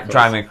armoured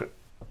driving.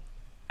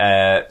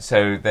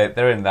 So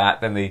they're in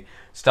that. Then they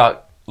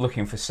start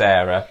looking for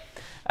Sarah.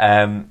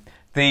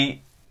 The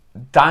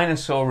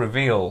dinosaur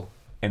reveal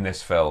in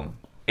this film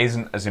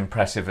isn't as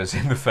impressive as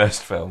in the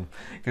first film.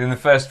 Because in the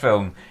first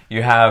film,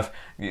 you have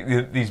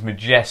these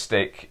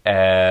majestic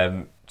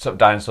sort of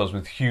dinosaurs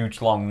with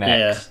huge long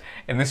necks. Yeah.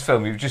 In this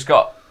film, you've just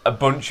got a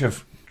bunch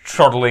of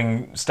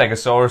troddling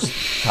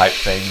Stegosaurus type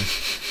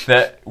things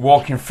that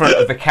walk in front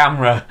of the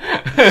camera.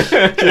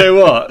 Do you know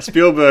what?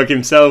 Spielberg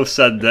himself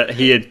said that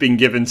he had been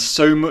given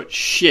so much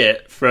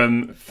shit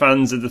from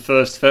fans of the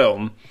first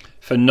film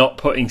for not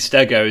putting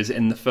Stegos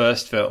in the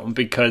first film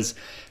because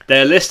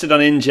they're listed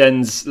on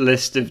InGen's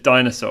list of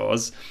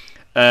dinosaurs.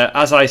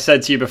 As I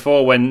said to you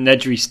before, when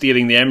Nedry's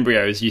stealing the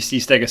embryos, you see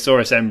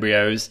Stegosaurus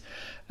embryos.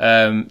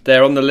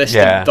 They're on the list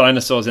of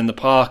dinosaurs in the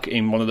park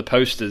in one of the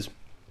posters.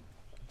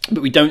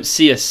 But we don't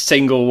see a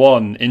single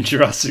one in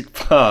Jurassic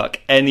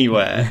Park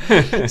anywhere.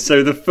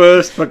 So the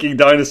first fucking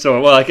dinosaur,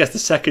 well, I guess the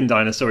second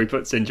dinosaur he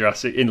puts in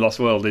Lost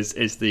World is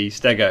the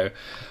Stego.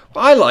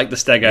 Well, I like the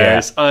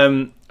Stegos.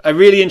 Yeah. A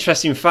really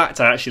interesting fact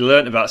I actually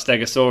learnt about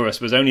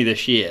Stegosaurus was only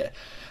this year.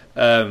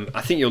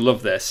 I think you'll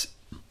love this.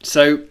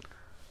 So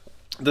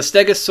the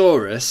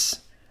Stegosaurus...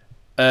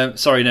 I'm going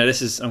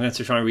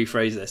to try and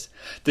rephrase this.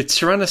 The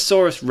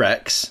Tyrannosaurus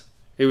Rex,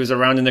 who was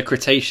around in the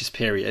Cretaceous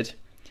period,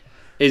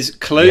 is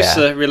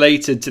closer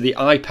related to the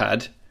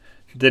iPad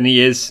than he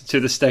is to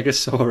the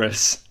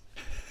Stegosaurus.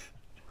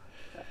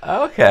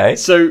 Okay.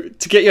 So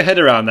to get your head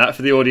around that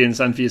for the audience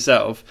and for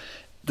yourself,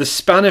 the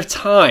span of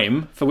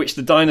time for which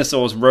the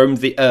dinosaurs roamed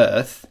the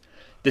Earth,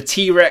 the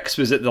T-Rex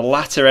was at the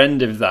latter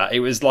end of that. It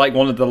was like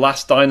one of the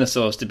last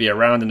dinosaurs to be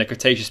around in the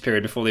Cretaceous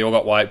period before they all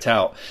got wiped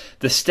out.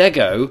 The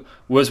Stego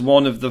was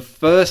one of the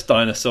first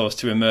dinosaurs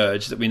to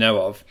emerge that we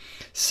know of.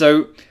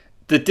 So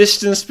the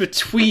distance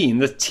between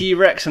the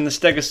T-Rex and the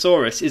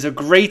Stegosaurus is a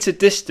greater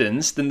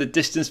distance than the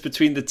distance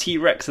between the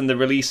T-Rex and the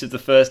release of the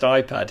first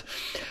iPad.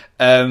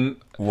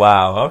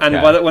 Wow, okay.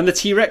 And when the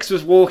T-Rex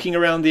was walking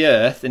around the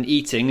Earth and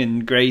eating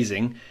and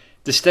grazing,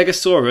 the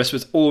Stegosaurus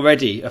was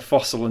already a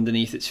fossil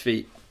underneath its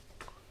feet.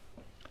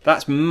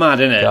 That's mad,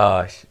 isn't it?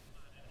 Gosh,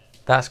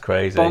 that's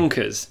crazy.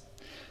 Bonkers.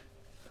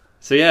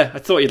 So yeah, I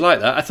thought you'd like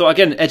that. I thought,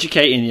 again,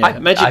 educating you.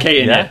 I'm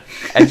educating you.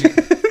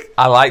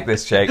 I like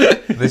this, Jake.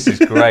 This is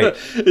great.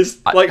 It's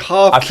like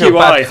half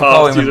QI,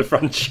 half to the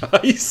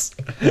franchise.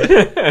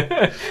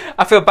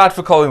 I feel bad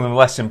for calling them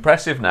less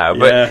impressive now,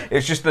 but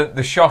it's just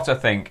the shot, I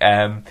think.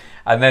 And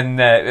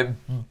then,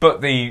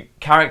 but the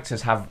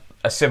characters have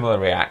a similar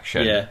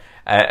reaction. Yeah.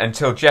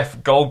 Until Jeff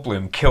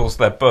Goldblum kills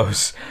their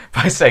bus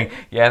by saying,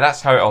 "Yeah,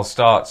 that's how it all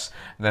starts."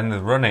 And then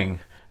the running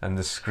and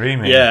the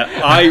screaming.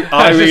 Yeah,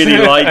 I really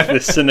like the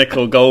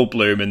cynical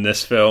Goldblum in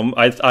this film.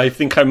 I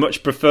think I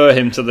much prefer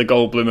him to the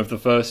Goldblum of the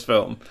first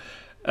film.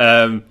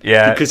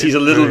 Because he's a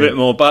little bit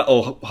more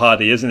battle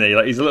hardy, isn't he?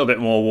 Like, he's a little bit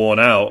more worn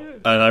out,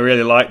 and I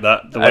really like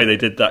that, the way they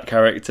did that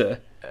character.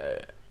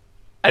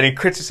 And he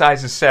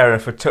criticises Sarah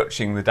for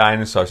touching the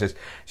dinosaur. He says,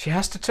 she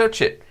has to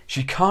touch it.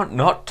 She can't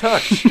not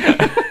touch.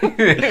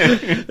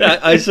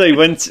 I say,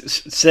 when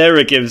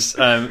Sarah gives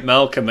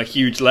Malcolm a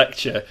huge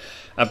lecture,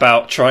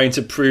 about trying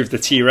to prove the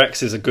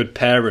T-Rex is a good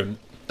parent.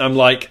 I'm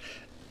like,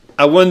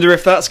 I wonder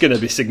if that's going to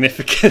be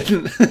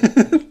significant.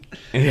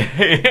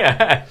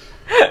 Yeah.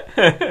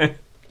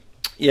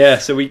 Yeah,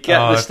 so we get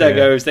the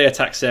Stegos, they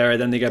attack Sarah,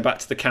 then they go back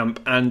to the camp,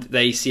 and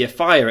they see a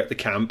fire at the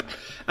camp.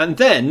 And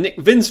then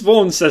Vince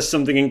Vaughn says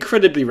something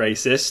incredibly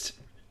racist.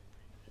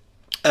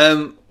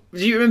 Do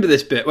you remember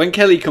this bit? When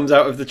Kelly comes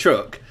out of the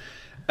truck,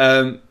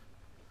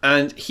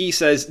 and he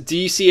says, do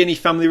you see any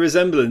family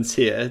resemblance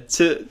here?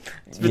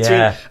 Between?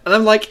 Yeah. And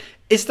I'm like,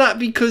 is that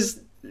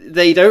because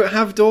they don't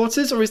have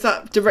daughters, or is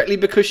that directly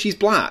because she's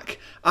black?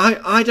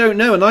 I don't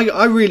know, and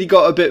I really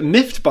got a bit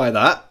miffed by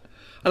that.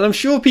 And I'm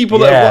sure people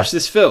that have watched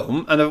this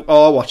film and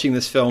are watching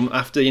this film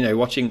after,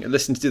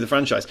 listening to the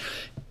franchise,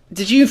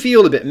 did you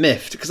feel a bit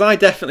miffed? Because I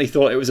definitely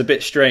thought it was a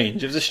bit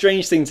strange. It was a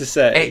strange thing to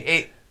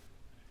say.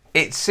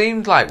 It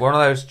seemed like one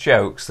of those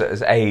jokes that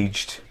has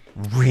aged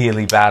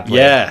really badly.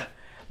 Yeah.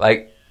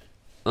 Like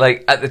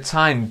at the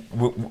time,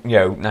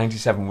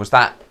 97, was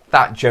that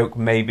joke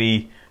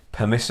maybe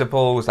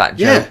permissible? Was that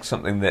joke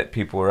something that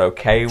people were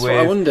okay with? That's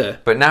what I wonder.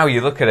 But now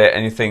you look at it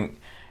and you think,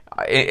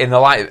 in the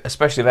light,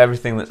 especially of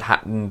everything that's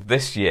happened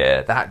this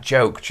year, that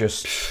joke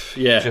just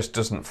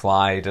doesn't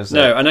fly, does it?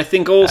 No, and I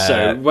think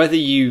also whether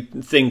you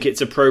think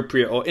it's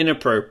appropriate or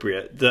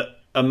inappropriate that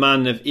a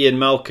man of Ian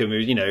Malcolm,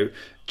 who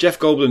Jeff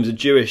Goldblum's a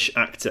Jewish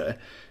actor,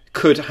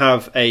 could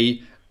have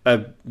a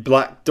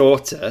black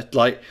daughter,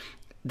 like.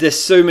 There's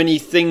so many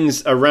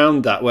things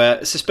around that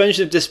where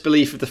suspension of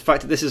disbelief of the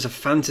fact that this is a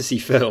fantasy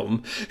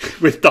film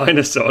with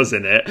dinosaurs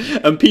in it,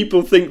 and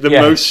people think the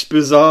most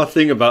bizarre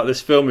thing about this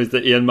film is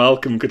that Ian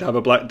Malcolm could have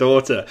a black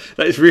daughter.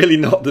 That is really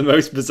not the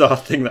most bizarre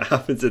thing that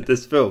happens in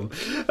this film.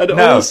 And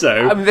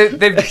also, I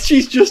mean,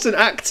 she's just an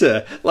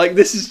actor. Like,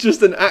 this is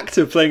just an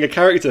actor playing a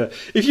character.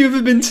 If you've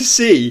ever been to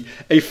see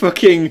a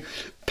fucking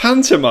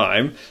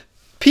pantomime,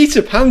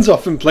 Peter Pan's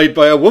often played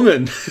by a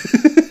woman.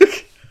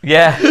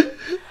 Yeah.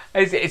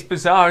 It's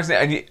bizarre,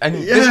 isn't it? And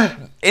this,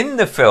 in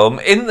the film,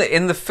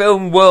 in the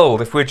film world,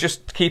 if we're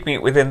just keeping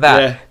it within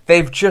that,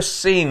 they've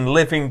just seen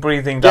living,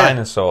 breathing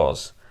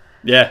dinosaurs.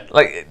 Yeah,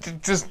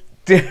 like just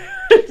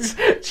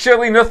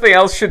surely nothing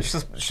else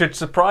should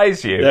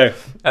surprise you. No.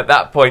 At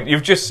that point,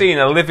 you've just seen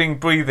a living,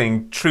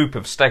 breathing troop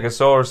of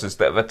Stegosauruses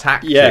that have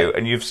attacked you,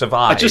 and you've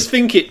survived. I just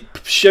think it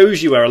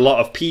shows you where a lot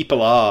of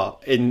people are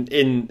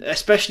in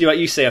especially like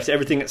you say, after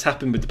everything that's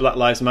happened with the Black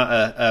Lives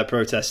Matter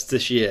protests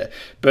this year.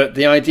 But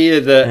the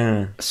idea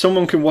that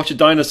someone can watch a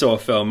dinosaur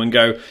film and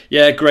go,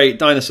 "Yeah, great,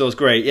 dinosaurs,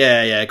 great,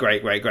 yeah,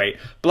 great.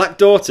 Black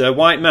daughter,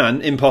 white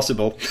man,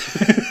 impossible."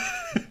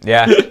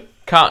 Yeah.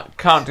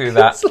 Can't do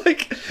that. It's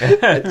like,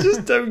 I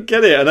just don't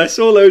get it. And I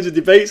saw loads of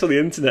debates on the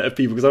internet of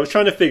people because I was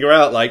trying to figure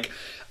out, like,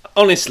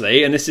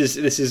 honestly, and this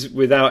is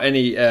without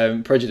any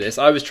prejudice,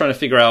 I was trying to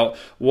figure out,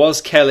 was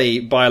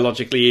Kelly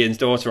biologically Ian's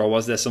daughter, or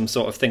was there some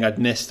sort of thing I'd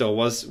missed, or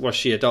was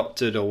she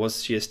adopted, or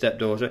was she a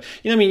stepdaughter?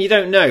 You know what I mean? You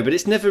don't know, but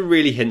it's never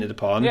really hinted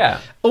upon.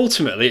 Yeah.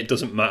 Ultimately, it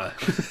doesn't matter.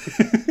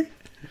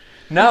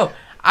 No,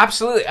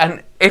 absolutely.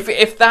 And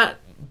if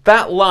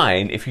that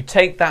line, if you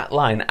take that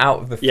line out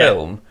of the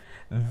film,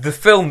 the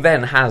film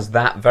then has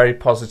that very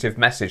positive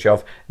message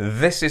of,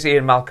 this is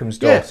Ian Malcolm's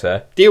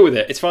daughter. Yeah, deal with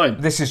it. It's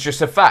fine. This is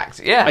just a fact.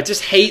 Yeah. I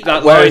just hate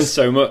that line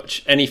so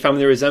much. Any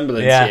family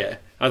resemblance here.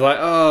 I was like,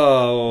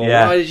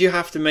 why did you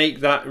have to make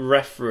that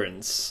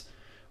reference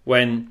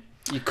when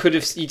you could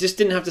have? You just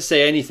didn't have to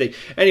say anything.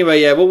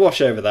 Anyway, we'll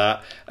wash over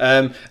that.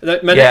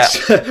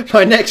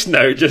 My next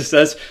note just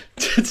says,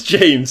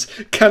 James,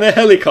 can a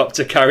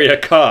helicopter carry a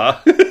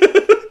car?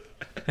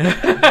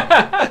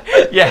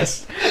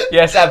 Yes,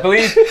 I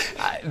believe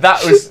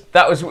that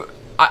was.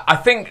 I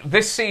think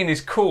this scene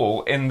is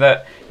cool in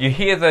that you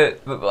hear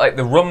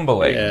the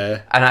rumbling,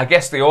 and I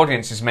guess the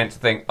audience is meant to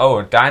think, "Oh,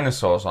 a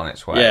dinosaur's on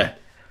its way." Yeah.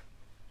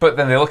 But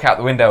then they look out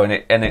the window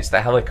and it's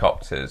the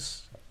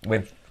helicopters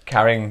with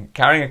carrying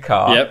a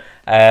car. Yep.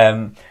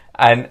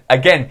 And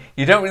again,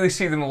 you don't really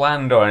see them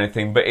land or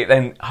anything, but it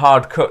then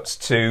hard cuts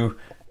to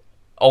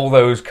all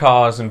those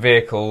cars and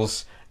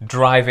vehicles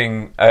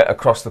driving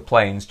across the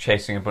plains,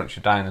 chasing a bunch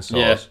of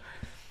dinosaurs.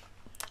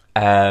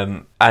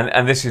 Yeah.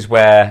 And this is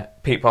where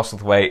Pete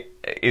Postlethwaite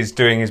is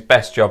doing his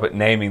best job at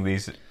naming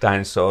these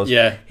dinosaurs.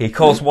 Yeah. He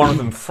calls one of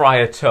them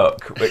Friar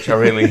Tuck, which I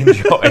really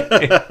enjoy.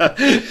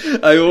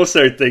 I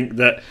also think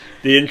that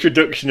the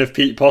introduction of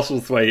Pete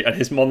Postlethwaite and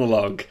his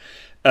monologue,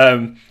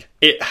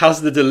 it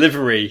has the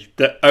delivery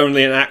that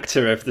only an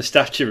actor of the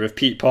stature of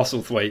Pete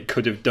Postlethwaite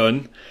could have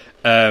done.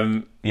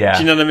 Do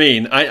you know what I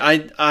mean?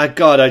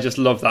 I just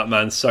love that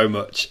man so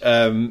much.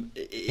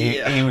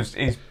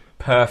 He's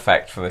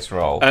perfect for this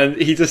role. And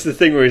he does the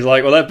thing where he's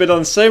like, well, I've been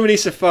on so many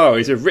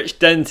safaris with rich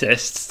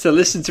dentists to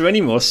listen to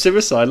any more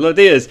suicidal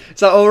ideas.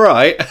 Is that all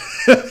right?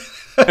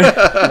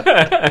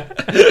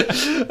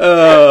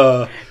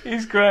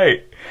 He's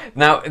great.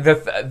 Now,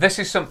 this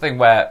is something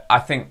where I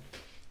think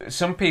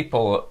some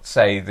people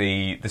say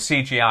the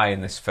CGI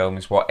in this film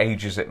is what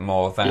ages it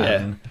more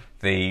than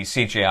the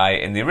CGI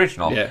in the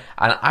original. Yeah.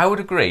 And I would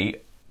agree,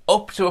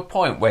 up to a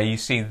point where you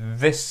see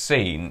this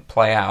scene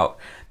play out,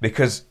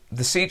 because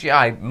the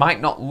CGI might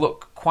not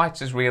look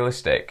quite as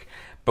realistic.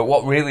 But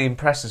what really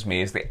impresses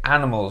me is the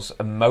animals'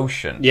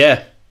 emotion.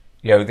 Yeah.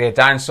 You know, the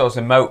dinosaurs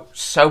emote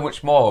so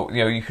much more.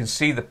 You know, you can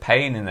see the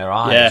pain in their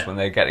eyes when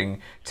they're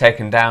getting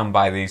taken down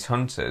by these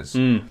hunters.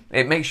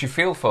 It makes you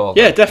feel for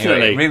them. Yeah,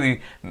 definitely. You know, it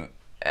really, and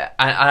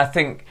I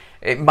think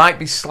it might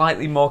be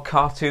slightly more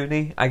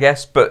cartoony, I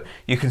guess, but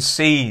you can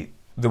see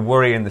the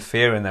worry and the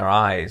fear in their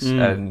eyes,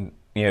 and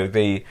you know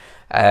the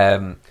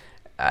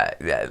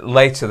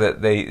later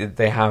that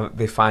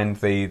they find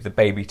the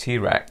baby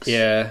T-Rex.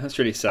 Yeah, that's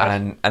really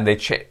sad. And they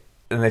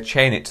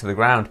chain it to the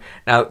ground.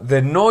 Now,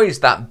 the noise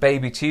that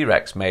baby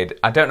T-Rex made,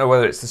 I don't know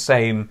whether it's the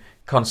same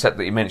concept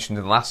that you mentioned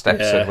in the last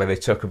episode where they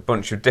took a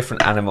bunch of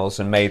different animals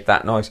and made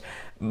that noise.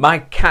 My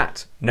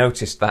cat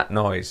noticed that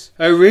noise.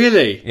 Oh,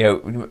 really? You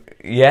know,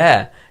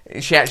 yeah.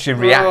 She actually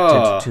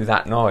reacted to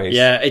that noise.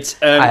 Yeah, it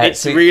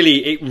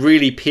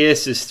really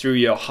pierces through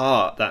your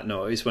heart, that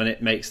noise, when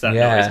it makes that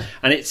noise.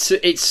 And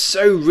it's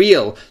so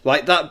real.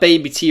 Like that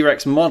baby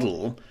T-Rex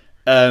model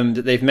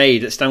that they've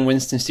made, that Stan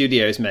Winston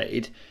Studios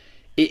made,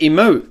 it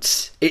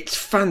emotes. It's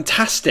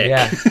fantastic.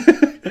 Yeah.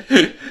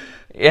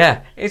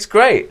 Yeah, it's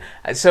great.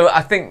 So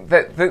I think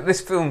that this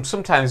film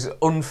sometimes is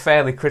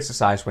unfairly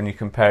criticised when you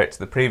compare it to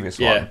the previous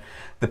one.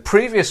 The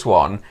previous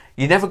one,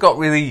 you never got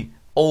really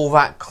all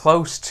that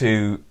close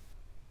to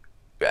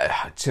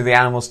the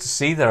animals to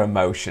see their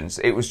emotions.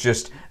 It was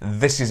just,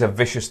 this is a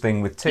vicious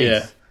thing with teeth.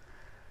 Yeah.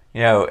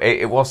 You know,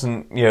 it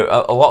wasn't. You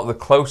know, a lot of the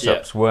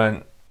close-ups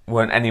weren't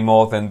any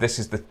more than this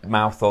is the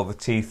mouth or the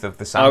teeth of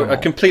this animal. I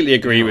completely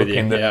agree with you.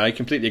 Yeah, I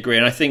completely agree.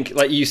 And I think,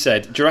 like you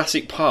said,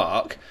 Jurassic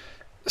Park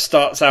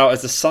starts out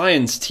as a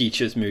science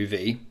teacher's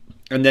movie,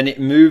 and then it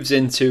moves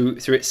into,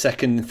 through its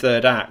second and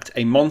third act,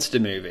 a monster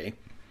movie.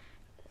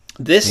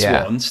 This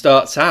one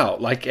starts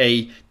out like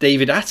a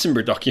David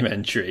Attenborough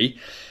documentary,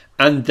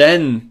 and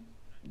then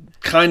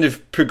kind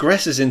of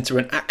progresses into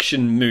an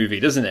action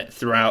movie, doesn't it,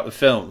 throughout the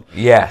film?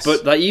 Yes.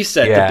 But like you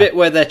said, the bit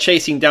where they're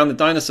chasing down the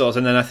dinosaurs,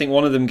 and then I think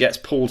one of them gets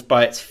pulled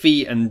by its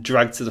feet and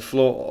dragged to the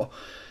floor,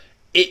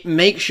 it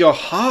makes your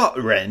heart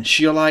wrench.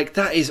 You're like,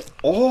 that is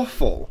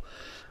awful.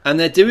 And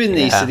they're doing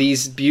these to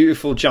these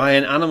beautiful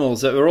giant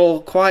animals that are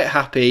all quite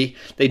happy.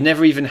 They'd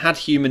never even had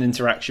human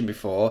interaction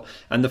before.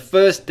 And the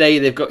first day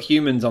they've got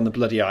humans on the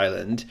bloody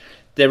island,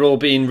 they're all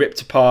being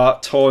ripped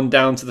apart, torn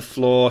down to the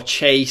floor,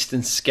 chased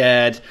and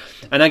scared.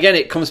 And again,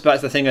 it comes back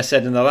to the thing I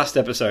said in the last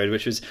episode,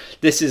 which was,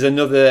 this is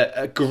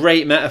a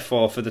great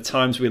metaphor for the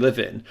times we live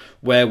in,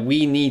 where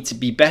we need to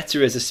be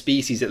better as a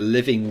species at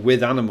living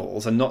with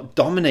animals and not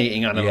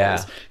dominating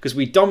animals. Because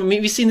we've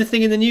seen the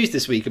thing in the news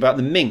this week about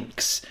the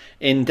minks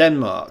in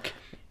Denmark.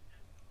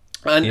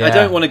 And I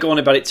don't want to go on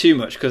about it too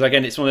much, because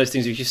again, it's one of those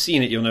things, if you've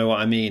seen it, you'll know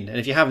what I mean. And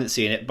if you haven't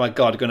seen it, by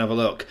God, go and have a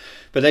look.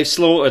 But they've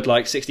slaughtered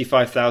like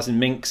 65,000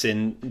 minks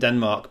in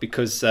Denmark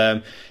because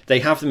they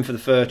have them for the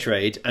fur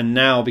trade. And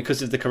now,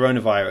 because of the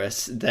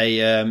coronavirus,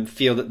 they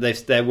feel that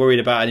they're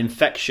worried about an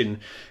infection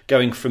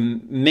going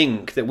from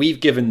mink that we've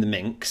given the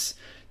minks,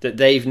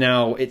 that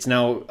it's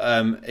now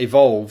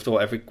evolved, or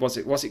whatever.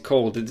 What's it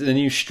called? The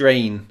new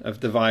strain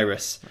of the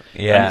virus.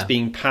 Yeah. And it's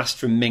being passed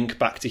from mink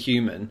back to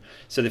human.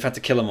 So they've had to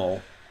kill them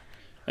all.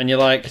 And you're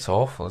like... It's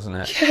awful, isn't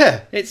it?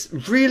 Yeah, it's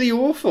really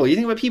awful. You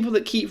think about people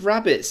that keep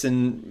rabbits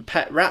and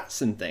pet rats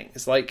and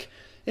things. Like,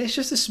 it's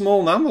just a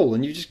small mammal,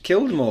 and you just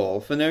killed them all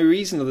for no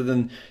reason other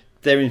than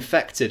they're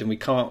infected and we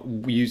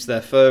can't use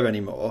their fur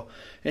anymore.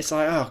 It's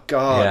like, oh,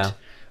 God. Yeah.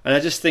 And I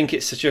just think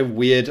it's such a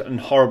weird and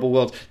horrible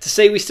world. To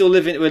say we're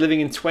living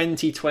in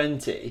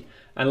 2020,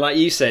 and like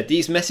you said,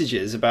 these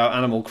messages about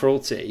animal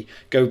cruelty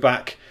go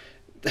back...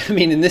 I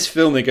mean, in this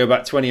film, they go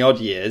back 20-odd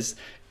years.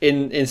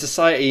 In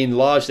society in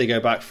large, they go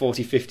back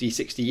 40, 50,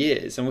 60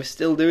 years, and we're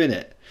still doing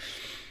it.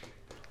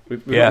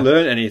 We've not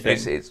learned anything.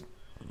 It's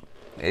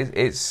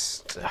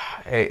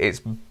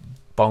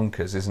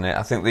bonkers, isn't it?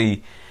 I think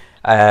the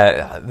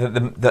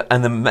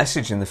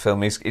message in the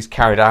film is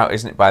carried out,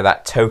 isn't it, by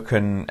that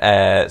token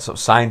sort of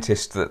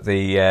scientist that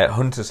the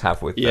hunters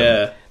have with them.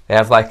 Yeah. They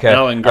have like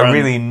a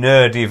really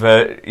nerdy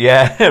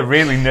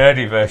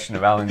version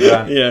of Alan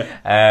Grant.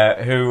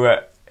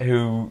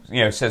 Who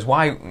says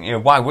why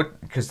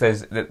would, because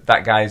there's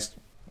that guy's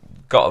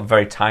got a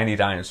very tiny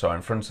dinosaur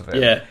in front of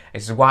him. Yeah.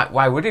 He says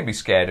why would he be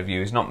scared of you?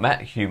 He's not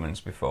met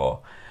humans before.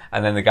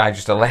 And then the guy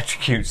just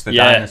electrocutes the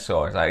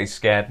dinosaur. It's like, he's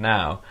scared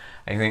now.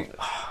 And you think,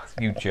 oh,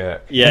 you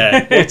jerk.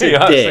 Yeah, what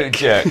a dick.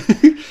 Jerk.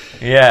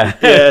 Yeah.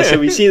 Yeah. So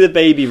we see the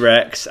baby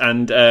Rex,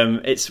 and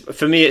it's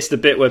the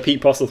bit where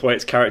Pete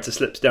Postlethwaite's character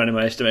slips down in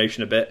my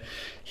estimation a bit.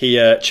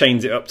 He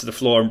chains it up to the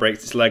floor and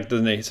breaks its leg,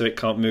 doesn't he? So it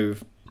can't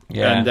move.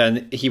 Yeah. And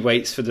then he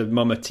waits for the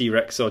mama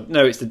T-Rex, or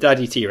no, it's the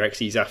daddy T-Rex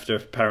he's after,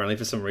 apparently,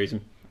 for some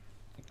reason.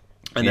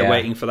 And they're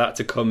waiting for that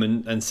to come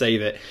and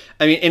save it.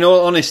 I mean, in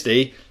all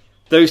honesty,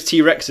 those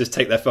T-Rexes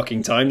take their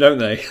fucking time, don't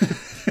they?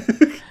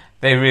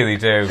 They really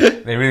do.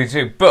 They really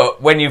do.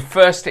 But when you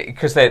first...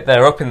 Because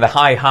they're up in the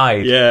high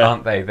hide,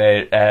 aren't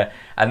they?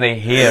 And they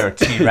hear a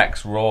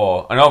T-Rex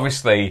roar. And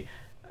obviously,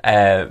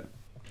 Ian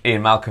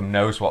Malcolm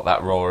knows what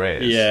that roar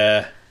is.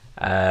 Yeah.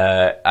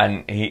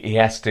 and he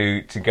has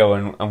to go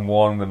and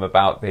warn them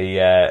about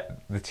the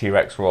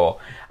T-Rex roar.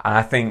 And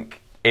I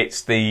think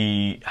it's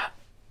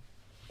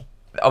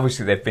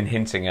obviously they've been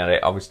hinting at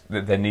it.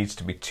 Obviously, there needs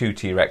to be 2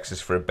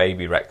 T-Rexes for a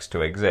baby Rex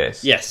to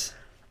exist. Yes.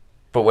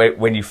 But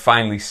when you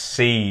finally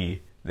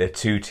see the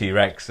 2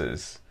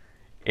 T-Rexes,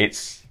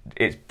 it's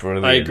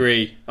brilliant. I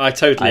agree. I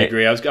totally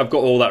agree. I've got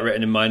all that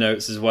written in my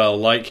notes as well.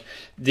 Like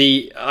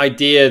the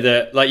idea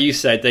that, like you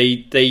said,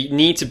 they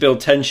need to build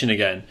tension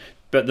again.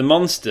 But the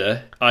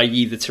monster,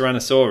 i.e. the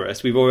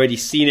Tyrannosaurus, we've already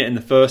seen it in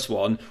the first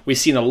one. We've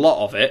seen a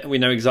lot of it. We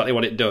know exactly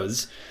what it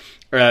does.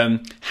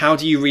 How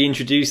do you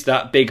reintroduce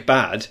that big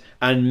bad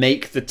and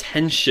make the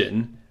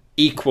tension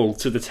equal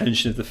to the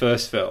tension of the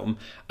first film?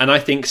 And I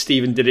think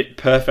Steven did it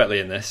perfectly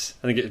in this.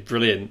 I think it's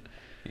brilliant.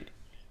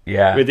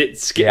 Yeah, with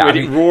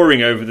it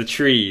roaring over the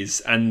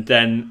trees, and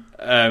then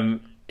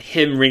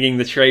him ringing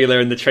the trailer,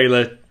 and the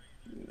trailer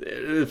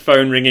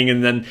phone ringing,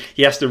 and then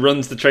he has to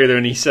run to the trailer,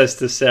 and he says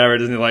to Sarah,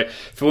 doesn't he, like,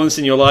 for once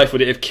in your life,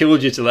 would it have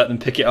killed you to let them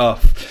pick it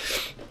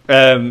off?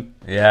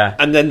 Yeah,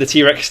 and then the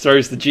T-Rex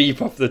throws the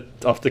Jeep off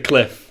the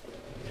cliff.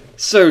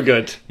 So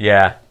good.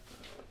 Yeah,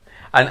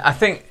 and I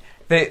think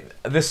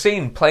the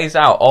scene plays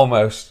out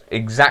almost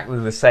exactly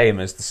the same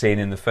as the scene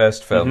in the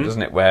first film,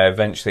 doesn't it? Where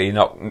eventually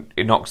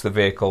he knocks the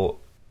vehicle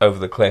over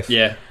the cliff.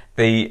 Yeah.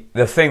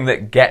 The thing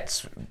that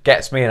gets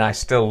me, and I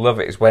still love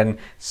it, is when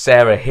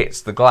Sarah hits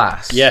the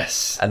glass.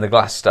 Yes. And the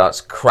glass starts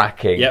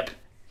cracking. Yep.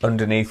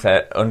 Underneath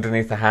her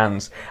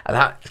hands, and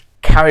that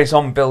carries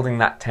on building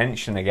that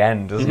tension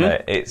again, doesn't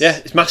it?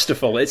 It's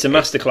masterful. It's a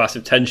masterclass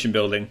of tension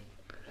building.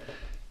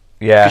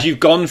 Yeah. Because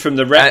you've gone from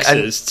the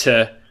Rexes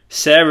to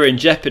Sarah in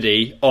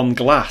jeopardy on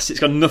glass.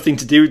 It's got nothing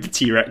to do with the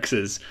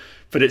T-Rexes.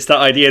 But it's that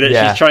idea that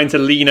she's trying to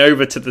lean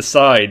over to the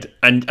side,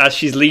 and as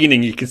she's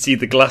leaning, you can see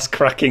the glass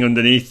cracking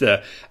underneath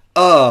her.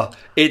 Oh,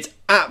 it's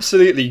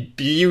absolutely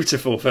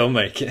beautiful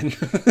filmmaking.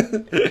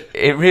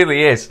 It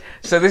really is.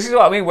 So this is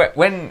what I mean.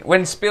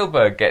 When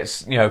Spielberg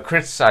gets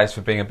criticised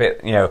for being a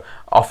bit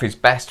off his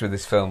best with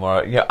this film,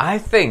 or I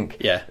think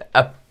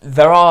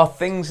there are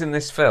things in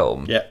this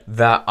film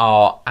that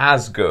are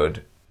as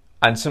good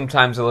and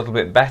sometimes a little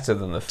bit better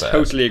than the first.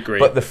 Totally agree.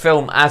 But the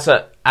film as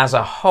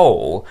a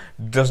whole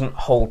doesn't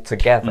hold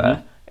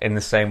together in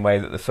the same way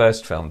that the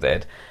first film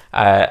did.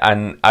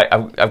 And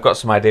I've got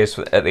some ideas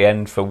at the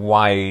end for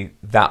why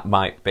that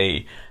might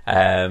be.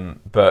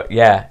 But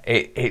yeah,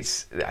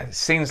 it's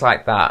scenes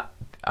like that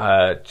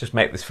just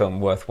make this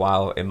film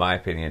worthwhile, in my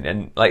opinion.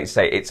 And like you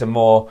say, it's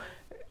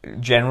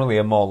generally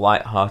a more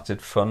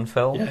light-hearted, fun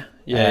film.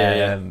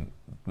 Yeah.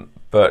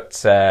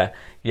 But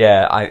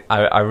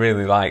I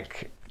really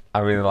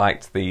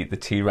liked the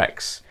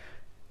T-Rex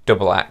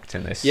double act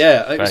in this.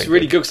 Yeah, it was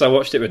really good because I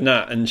watched it with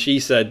Nat, and she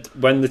said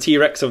when the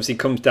T-Rex obviously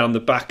comes down the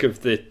back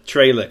of the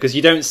trailer, because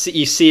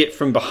you see it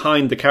from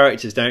behind the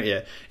characters, don't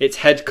you? Its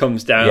head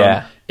comes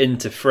down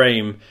into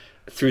frame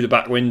through the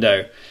back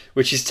window,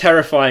 which is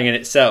terrifying in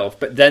itself.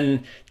 But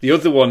then the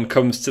other one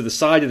comes to the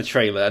side of the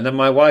trailer, and then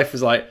my wife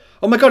was like,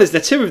 "Oh my God, is there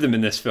 2 of them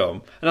in this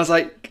film?" And I was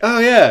like, "Oh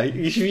yeah."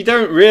 If you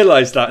don't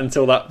realise that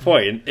until that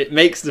point, it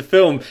makes the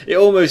film, it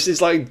almost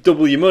is like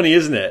double your money,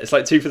 isn't it? It's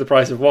like 2 for the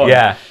price of 1.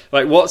 Yeah.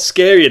 Like, what's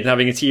scarier than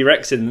having a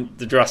T-Rex in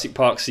the Jurassic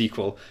Park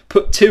sequel?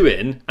 Put 2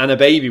 in and a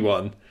baby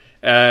one.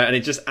 And it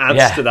just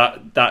adds to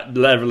that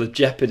level of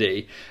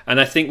jeopardy.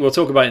 And I think we'll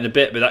talk about it in a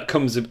bit, but that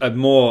comes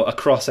more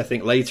across, I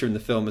think, later in the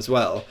film as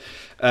well.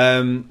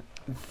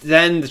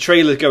 Then the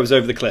trailer goes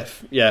over the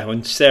cliff. Yeah,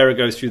 when Sarah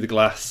goes through the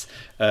glass,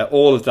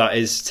 all of that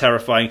is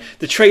terrifying.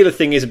 The trailer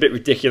thing is a bit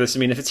ridiculous. I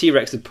mean, if a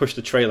T-Rex had pushed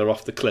the trailer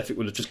off the cliff, it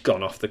would have just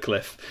gone off the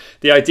cliff.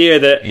 The idea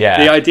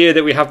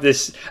that we have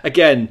this,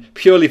 again,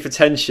 purely for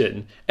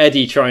tension,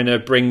 Eddie trying to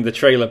bring the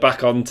trailer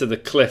back onto the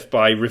cliff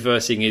by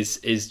reversing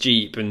his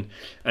Jeep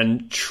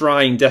and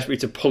trying desperately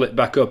to pull it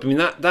back up. I mean,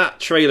 that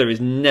trailer is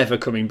never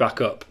coming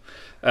back up.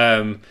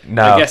 No.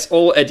 I guess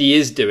all Eddie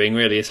is doing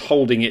really is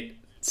holding it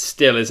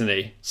still, isn't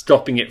he?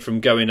 Stopping it from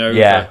going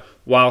over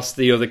whilst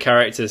the other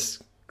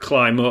characters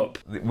climb up.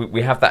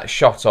 We have that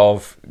shot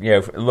of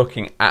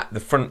looking at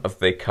the front of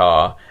the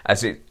car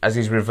as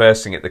he's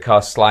reversing it, the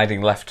car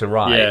sliding left to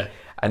right,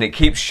 and it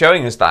keeps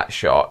showing us that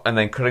shot, and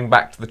then cutting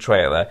back to the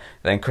trailer,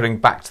 then cutting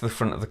back to the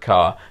front of the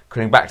car,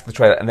 cutting back to the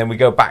trailer, and then we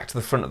go back to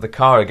the front of the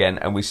car again,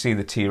 and we see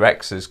the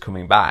T-Rexes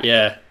coming back.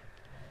 Yeah.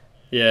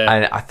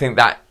 And I think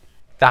that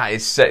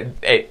is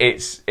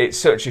it's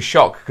such a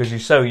shock because you're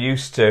so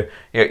used to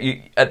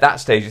at that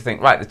stage you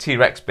think, right, the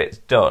T-Rex bit's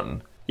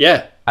done.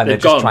 Yeah. And they're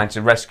just trying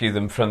to rescue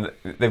them from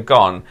they've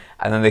gone,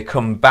 and then they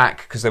come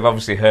back because they've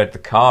obviously heard the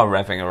car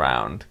revving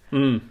around.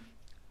 And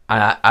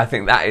I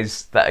think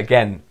that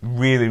again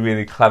really,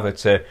 really clever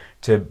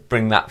to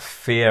bring that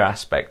fear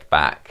aspect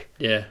back.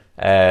 Yeah.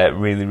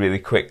 Really, really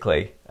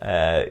quickly.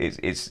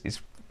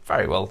 It's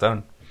very well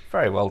done.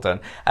 Very well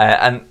done.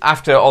 And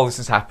after all this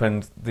has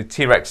happened, the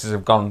T-Rexes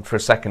have gone for a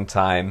second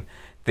time.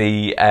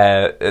 The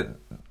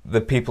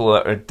people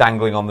that are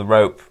dangling on the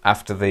rope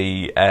after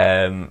the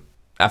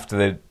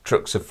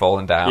trucks have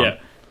fallen down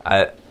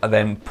are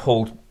then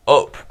pulled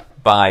up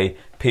by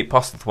Pete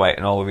Postlethwaite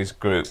and all of his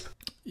group.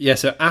 Yeah,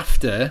 so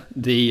after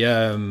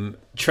the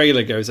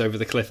trailer goes over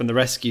the cliff and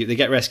they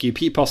get rescued.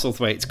 Pete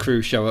Postlethwaite's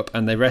crew show up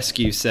and they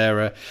rescue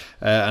Sarah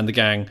and the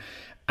gang.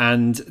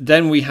 And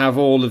then we have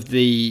all of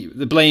the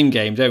blame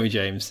game, don't we,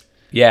 James?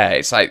 Yeah,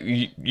 it's like,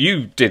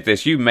 you did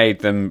this, you made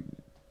them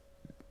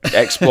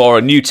explore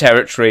a new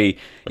territory,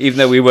 even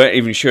though we weren't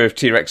even sure if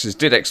T-Rexes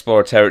did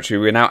explore a territory.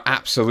 We're now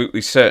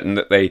absolutely certain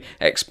that they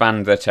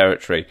expand their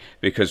territory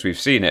because we've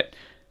seen it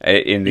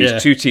in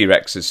these two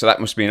T-Rexes, so that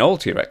must mean all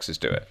T-Rexes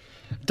do it.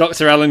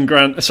 Dr. Alan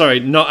Grant, sorry,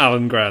 not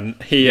Alan Grant.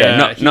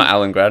 Not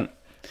Alan Grant.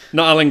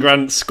 Not Alan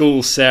Grant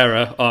schools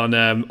Sarah on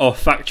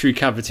olfactory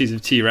cavities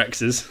of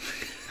T-Rexes.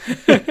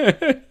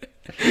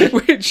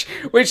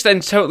 which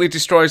then totally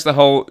destroys the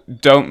whole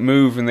don't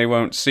move and they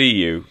won't see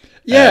you.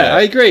 Yeah,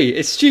 I agree.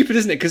 It's stupid,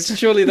 isn't it? Because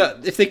surely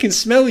that if they can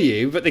smell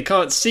you but they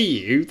can't see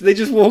you, they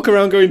just walk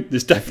around going,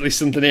 there's definitely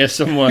something here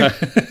somewhere.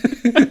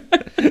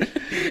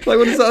 Like,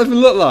 what does that even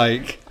look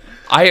like?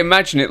 I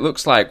imagine it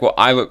looks like what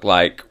I look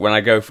like when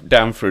I go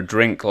down for a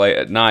drink late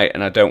at night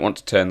and I don't want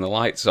to turn the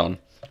lights on.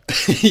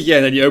 Yeah,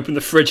 and then you open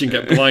the fridge and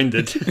get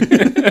blinded.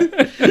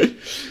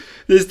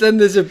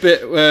 There's a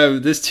bit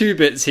there's two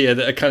bits here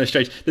that are kind of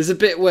strange. There's a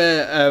bit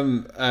where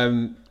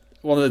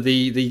one of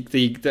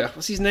the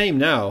what's his name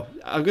now?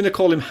 I'm going to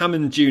call him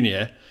Hammond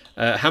Jr.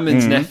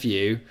 Hammond's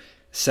nephew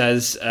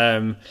says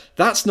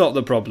that's not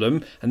the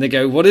problem, and they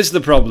go, what is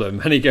the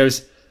problem? And he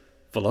goes,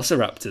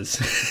 Velociraptors.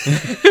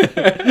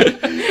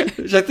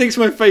 Which I think is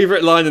my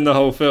favourite line in the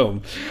whole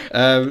film.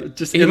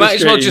 You might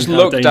as well just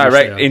look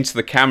direct into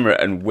the camera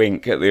and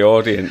wink at the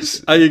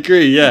audience. I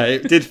agree, yeah.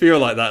 It did feel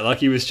like that, like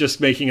he was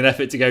just making an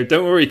effort to go,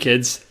 don't worry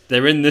kids,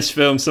 they're in this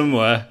film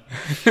somewhere.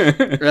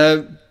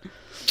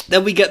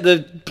 Then we get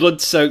the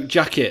blood-soaked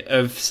jacket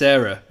of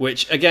Sarah,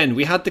 which, again,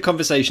 we had the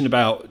conversation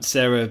about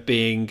Sarah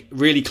being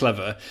really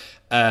clever.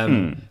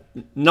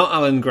 Not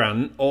Alan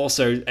Grant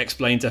also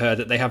explained to her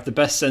that they have the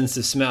best sense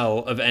of smell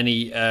of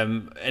any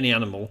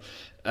animal.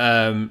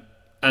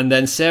 And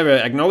then Sarah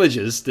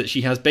acknowledges that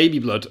she has baby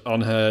blood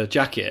on her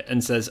jacket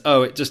and says,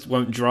 oh, it just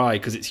won't dry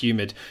because it's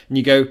humid. And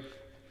you go,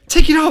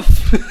 take it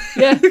off.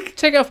 Yeah,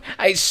 take it off.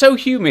 It's so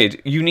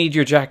humid, you need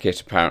your jacket,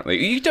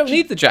 apparently. You don't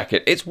need the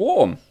jacket, it's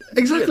warm.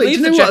 Exactly. Do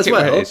you know what as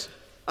well?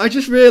 I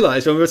just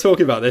realised when we were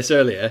talking about this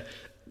earlier,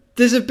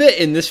 there's a bit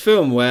in this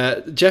film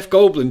where Jeff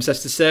Goldblum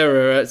says to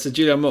Sarah, to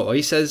Julianne Moore,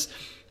 he says,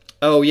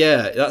 oh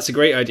yeah, that's a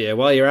great idea.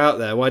 While you're out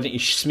there, why don't you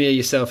smear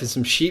yourself in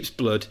some sheep's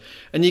blood?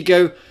 And you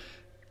go,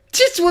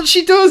 it's what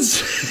she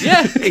does.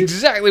 Yeah,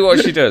 exactly what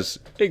she does.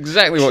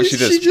 Exactly what she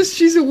does.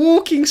 She's a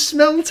walking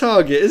smell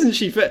target, isn't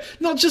she?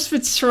 Not just for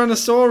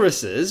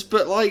Tyrannosauruses,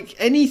 but like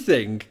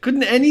anything.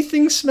 Couldn't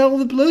anything smell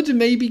the blood and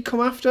maybe come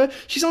after her?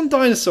 She's on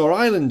Dinosaur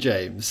Island,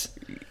 James.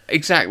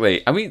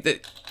 Exactly. I mean,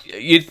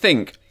 you'd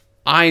think,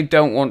 I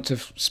don't want to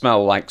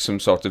smell like some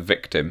sort of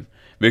victim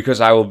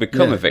because I will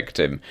become a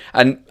victim.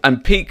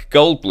 And Pete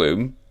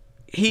Goldblum,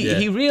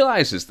 he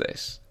realises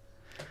this.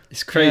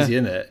 It's crazy,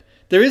 isn't it?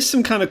 There is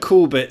some kind of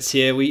cool bits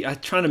here. I'm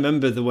trying to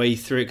remember the way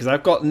through it because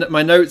I've got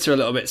my notes are a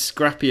little bit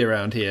scrappy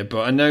around here,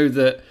 but I know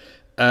that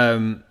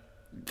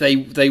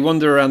they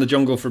wander around the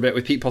jungle for a bit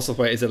with Pete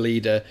Postlethwaite as a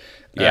leader.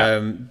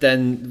 Yeah.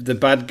 Then the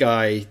bad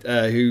guy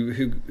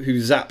who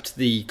zapped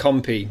the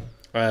compy,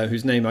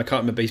 whose name I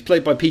can't remember. He's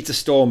played by Peter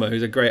Stormer,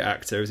 who's a great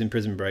actor. Who's in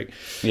Prison Break.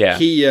 Yeah.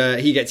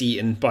 He gets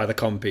eaten by the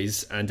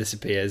compies and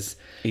disappears.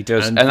 He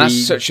does, and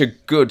that's such a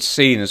good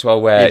scene as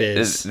well. Where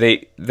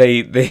they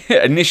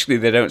initially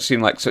they don't seem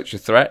like such a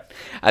threat,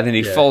 and then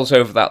he falls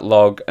over that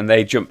log, and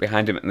they jump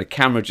behind him, and the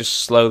camera just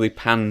slowly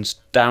pans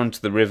down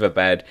to the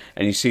riverbed,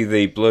 and you see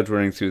the blood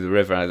running through the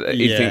river.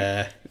 You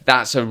think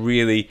that's a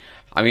really,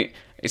 I mean,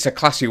 it's a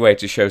classy way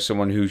to show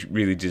someone who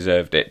really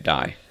deserved it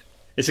die.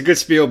 It's a good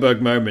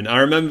Spielberg moment. I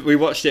remember we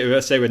watched it,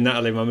 with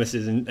Natalie, my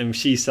missus, and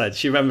she said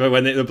she remember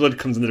when the blood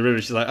comes in the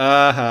river. She's like,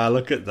 "Aha,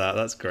 look at that!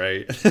 That's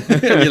great."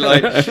 And you're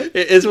like, it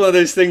is one of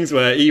those things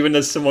where even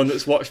as someone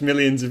that's watched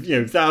millions of,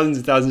 thousands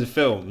and thousands of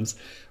films,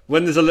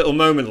 when there's a little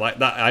moment like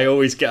that, I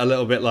always get a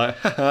little bit like,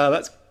 "Haha,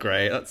 that's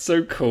great! That's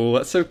so cool!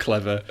 That's so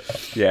clever!"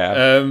 Yeah.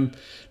 And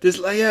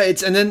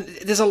then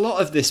there's a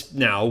lot of this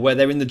now where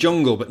they're in the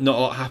jungle, but not a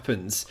lot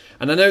happens.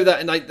 And I know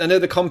that, and I know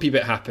the compy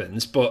bit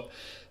happens, but.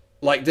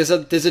 Like there's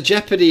a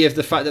jeopardy of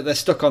the fact that they're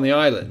stuck on the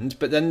island,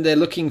 but then they're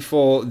looking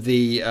for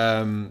they're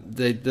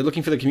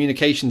looking for the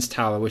communications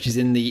tower, which is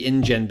in the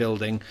InGen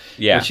building,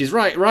 which is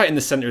right in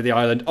the center of the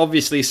island,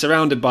 obviously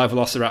surrounded by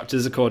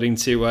velociraptors, according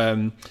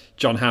to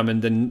John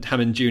Hammond and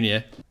Hammond Jr.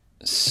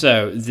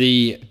 So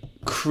the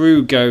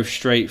crew go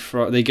straight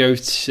for they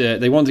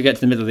want to get to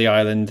the middle of the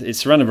island. It's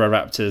surrounded by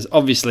raptors.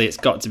 Obviously, it's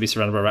got to be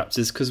surrounded by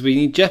raptors because we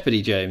need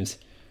jeopardy, James.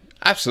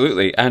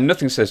 Absolutely, and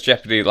nothing says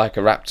jeopardy like a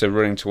raptor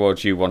running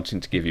towards you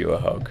wanting to give you a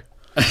hug.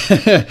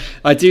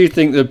 I do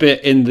think the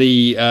bit in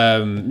the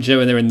when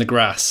they're in the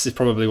grass is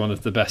probably one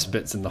of the best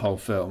bits in the whole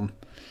film.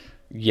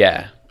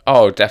 Yeah.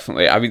 Oh,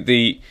 definitely. I mean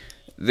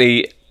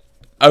the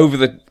over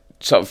the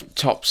sort of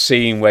top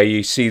scene where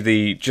you see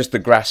the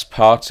grass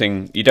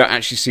parting. You don't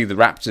actually see the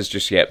raptors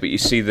just yet, but you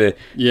see the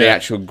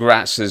actual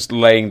grasses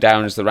laying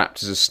down as the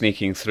raptors are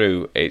sneaking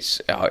through.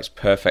 It's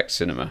perfect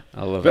cinema.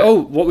 I love it.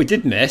 Oh, what we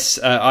did miss,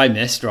 I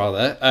missed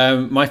rather,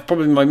 my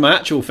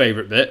actual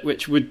favourite bit,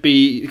 which would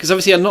be, because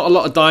obviously not a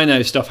lot of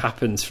dino stuff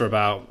happens for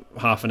about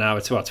half an hour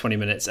to about 20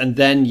 minutes, and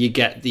then you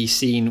get the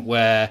scene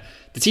where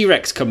the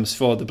T-Rex comes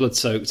for the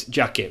blood-soaked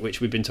jacket,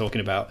 which we've been talking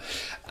about,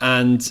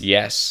 and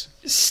yes,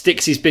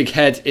 sticks his big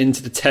head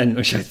into the tent,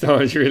 which I thought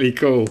was really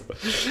cool.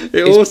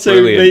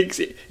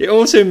 It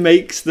also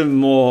makes them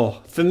more,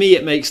 for me,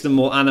 it makes them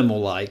more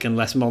animal-like and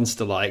less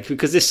monster-like,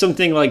 because there's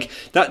something like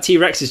that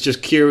T-Rex is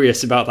just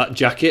curious about that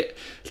jacket,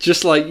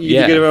 just like you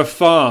go to a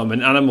farm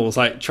and animals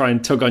like try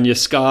and tug on your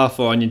scarf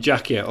or on your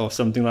jacket or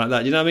something like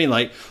that. You know what I mean?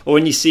 Like, or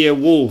when you see a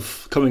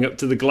wolf coming up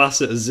to the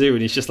glass at a zoo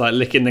and he's just like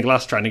licking the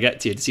glass trying to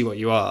get to you to see what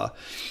you are.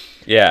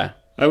 Yeah,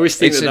 I always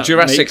think it's that a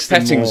Jurassic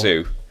petting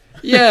zoo.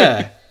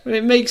 Yeah. But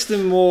it makes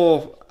them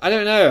more, I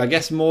don't know, I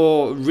guess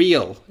more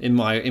real in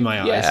my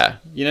eyes. Yeah.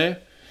 You know?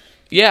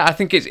 Yeah, I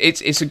think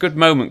it's a good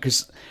moment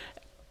because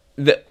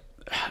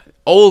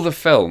all the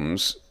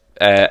films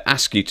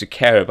ask you to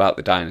care about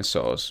the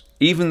dinosaurs.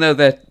 Even though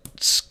they're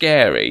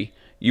scary,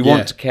 you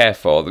want to care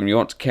for them, you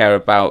want to care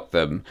about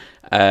them.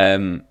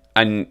 And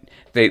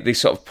they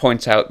sort of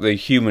point out the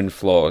human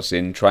flaws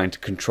in trying to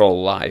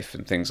control life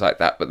and things like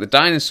that. But the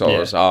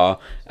dinosaurs are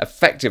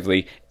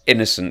effectively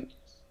innocent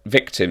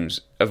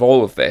victims of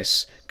all of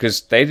this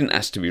because they didn't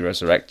ask to be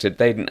resurrected.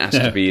 They didn't ask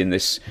to be in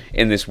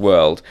this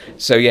world.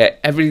 So yeah,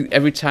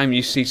 every time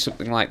you see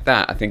something like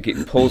that, I think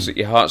it pulls at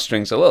your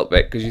heartstrings a little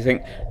bit because you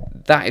think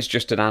that is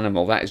just an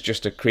animal. That is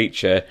just a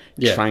creature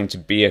trying to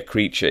be a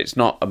creature. It's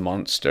not a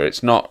monster.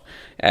 It's not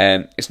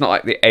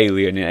like the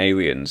alien in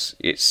Aliens.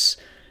 It's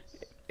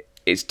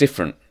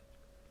different.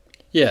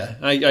 Yeah,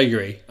 I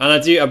agree, and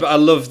I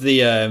love the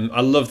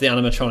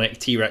animatronic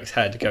T-Rex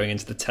head going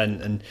into the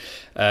tent,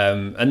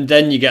 and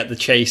then you get the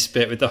chase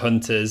bit with the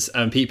hunters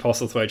and Pete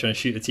Postlethwaite trying to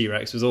shoot the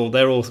T-Rex.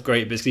 They're all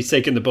great bits. He's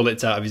taking the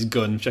bullets out of his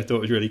gun, which I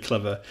thought was really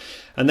clever,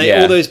 and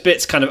all those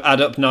bits kind of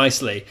add up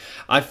nicely.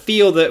 I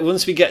feel that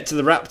once we get to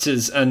the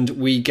raptors and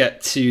we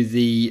get to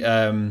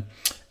the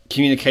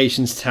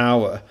communications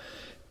tower,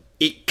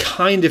 it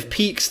kind of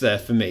peaks there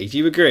for me. Do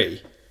you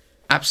agree?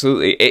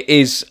 Absolutely, it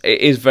is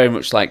very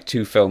much like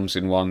two films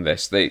in one.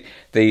 The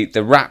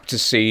raptor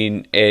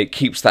scene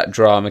keeps that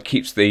drama,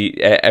 keeps the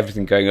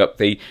everything going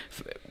up.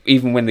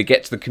 Even when they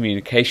get to the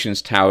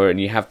communications tower and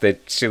you have the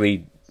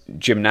silly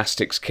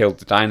gymnastics killed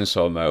the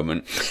dinosaur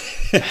moment.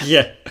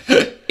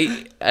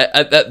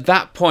 At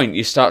that point,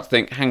 you start to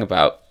think, hang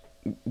about,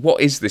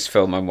 what is this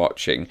film I'm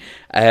watching?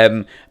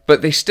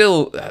 But they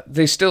still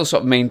sort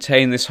of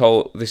maintain this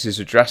is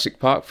a Jurassic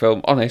Park film,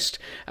 honest,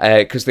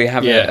 because they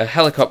have a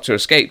helicopter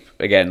escape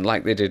again,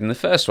 like they did in the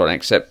first one,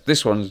 except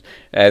this one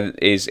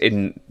is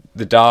in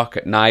the dark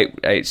at night.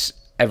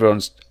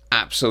 Everyone's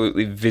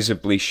absolutely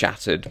visibly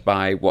shattered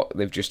by what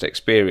they've just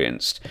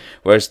experienced,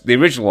 whereas the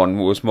original one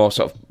was more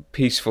sort of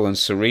peaceful and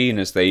serene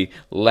as they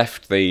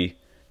left the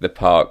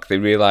park. They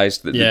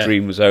realised that the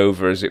dream was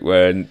over, as it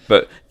were,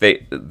 but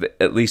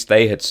at least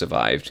they had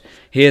survived.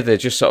 Here they're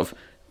just sort of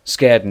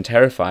scared and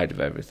terrified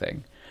of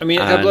everything. I mean,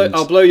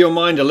 I'll blow your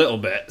mind a little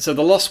bit. So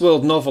the Lost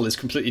World novel is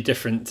completely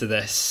different to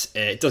this.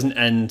 It doesn't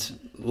end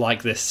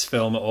like this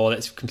film at all.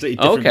 It's completely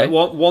different. Okay.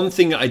 But one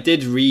thing that I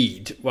did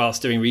read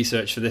whilst doing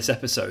research for this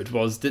episode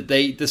was that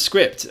the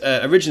script,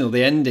 original,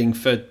 the ending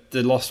for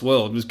the Lost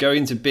World was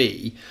going to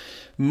be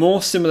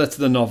more similar to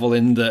the novel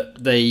in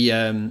that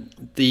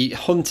the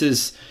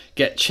hunters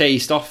get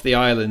chased off the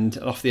island,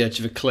 off the edge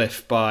of a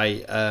cliff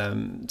by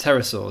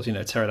pterosaurs,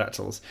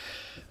 pterodactyls.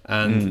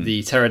 And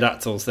the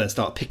pterodactyls then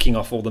start picking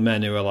off all the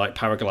men who are like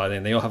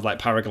paragliding. They all have like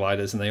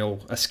paragliders, and they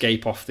all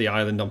escape off the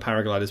island on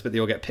paragliders, but they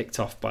all get picked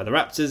off by the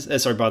raptors.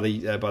 By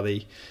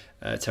the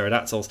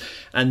pterodactyls.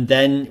 And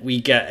then we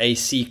get a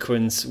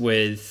sequence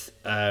with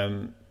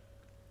the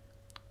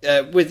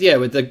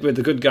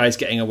good guys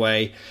getting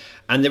away,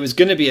 and there was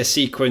going to be a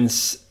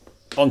sequence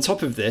on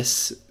top of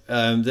this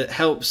that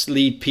helps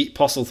lead Pete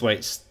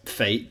Postlethwaite's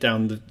fate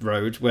down the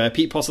road, where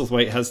Pete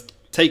Postlethwaite has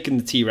taken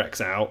the T-Rex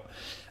out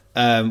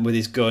with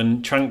his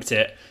gun, tranked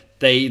it.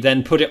 They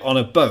then put it on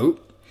a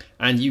boat,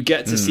 and you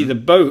get to see the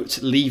boat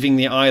leaving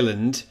the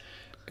island,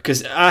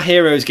 because our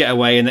heroes get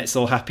away and it's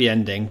all happy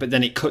ending, but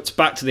then it cuts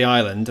back to the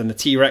island and the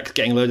T-Rex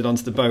getting loaded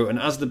onto the boat, and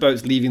as the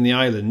boat's leaving the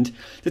island,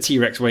 the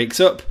T-Rex wakes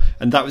up,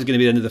 and that was going to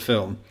be the end of the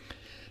film.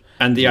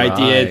 And the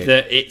idea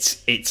that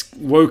it's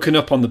woken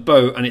up on the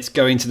boat and it's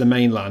going to the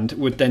mainland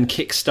would then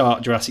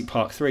kickstart Jurassic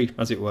Park 3,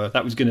 as it were.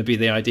 That was going to be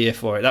the idea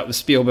for it. That was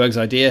Spielberg's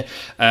idea.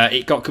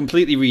 It got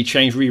completely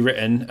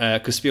rewritten,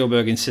 because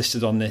Spielberg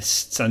insisted on this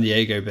San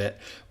Diego bit,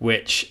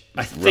 which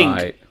I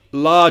think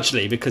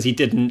largely because he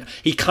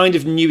kind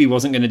of knew he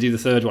wasn't going to do the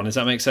third one. Does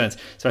that make sense?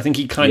 So I think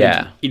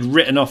he'd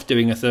written off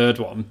doing a third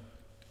one,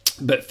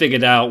 but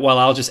figured out, well,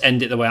 I'll just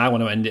end it the way I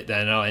want to end it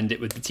then. I'll end it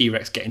with the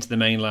T-Rex getting to the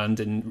mainland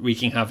and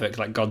wreaking havoc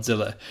like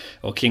Godzilla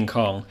or King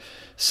Kong.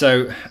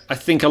 So I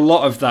think a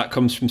lot of that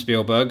comes from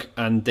Spielberg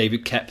and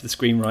David Koepp, the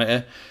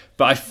screenwriter.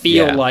 But I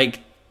feel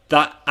like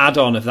that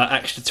add-on of that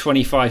extra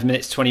 25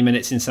 minutes, 20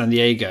 minutes in San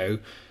Diego,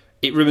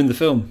 it ruined the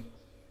film.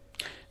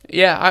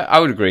 Yeah, I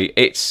would agree.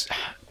 I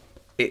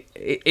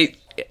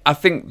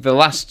think the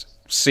last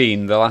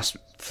scene, the last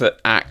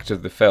act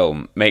of the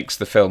film makes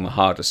the film a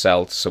harder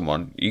sell to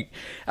someone.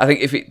 I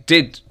think if it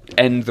did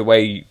end the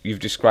way you've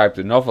described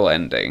the novel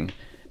ending,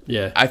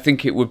 I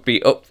think it would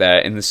be up there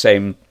in the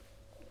same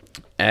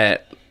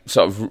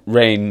sort of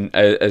reign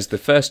as the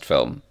first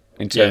film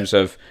in terms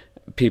of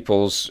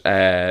people's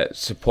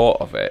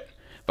support of it.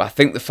 But I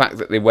think the fact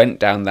that they went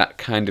down that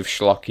kind of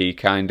schlocky,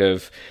 kind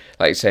of,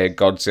 like say, a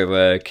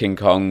Godzilla, King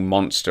Kong,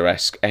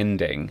 monster-esque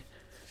ending,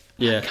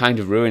 kind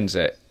of ruins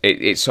it.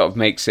 It sort of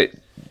makes it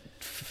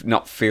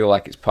not feel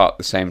like it's part of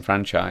the same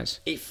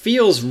franchise. It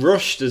feels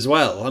rushed as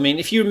well. I mean,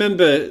 if you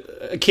remember,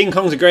 King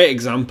Kong's a great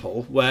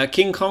example, where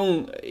King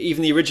Kong,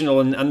 even the original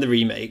and the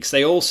remakes,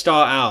 they all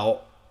start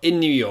out in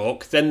New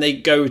York, then they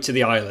go to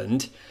the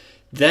island,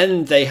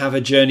 then they have a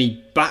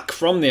journey back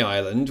from the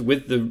island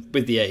with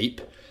the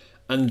ape,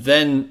 and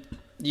then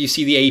you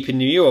see the ape in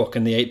New York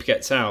and the ape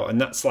gets out,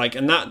 and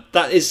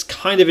that is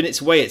kind of in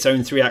its way its own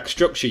 3-act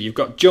structure. You've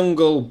got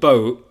jungle,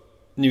 boat,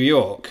 New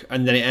York,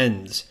 and then it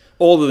ends.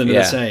 All of them are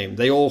the same.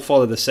 They all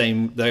follow their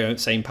same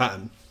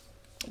pattern.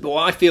 But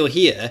what I feel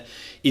here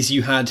is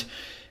you had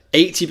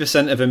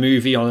 80% of a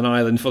movie on an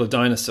island full of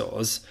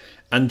dinosaurs,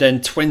 and then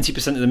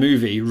 20% of the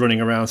movie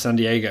running around San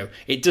Diego.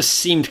 It just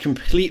seemed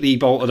completely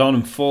bolted on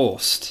and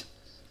forced.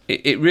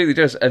 It really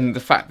does. And the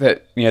fact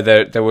that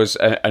there was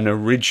an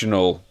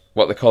original,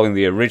 what they're calling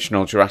the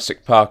original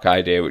Jurassic Park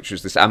idea, which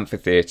was this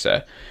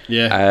amphitheatre.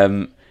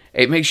 Yeah.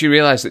 It makes you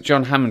realise that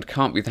John Hammond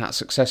can't be that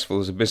successful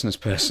as a business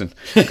person.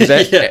 Because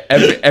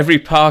every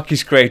park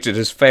he's created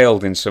has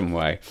failed in some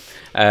way.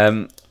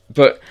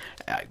 But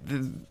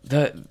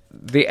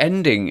the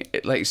ending,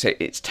 like you say,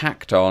 it's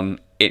tacked on.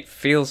 It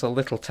feels a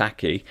little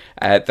tacky.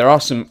 There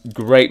are some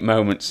great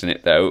moments in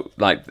it, though.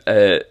 Like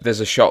there's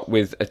a shot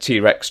with a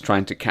T-Rex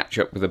trying to catch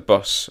up with a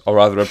bus, or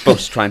rather a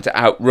bus trying to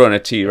outrun a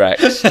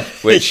T-Rex,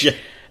 which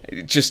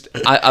just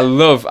I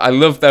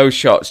love those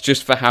shots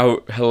just for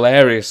how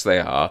hilarious they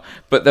are.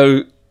 But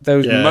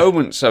those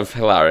moments of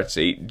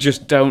hilarity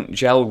just don't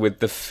gel with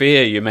the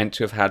fear you're meant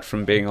to have had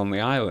from being on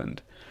the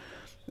island.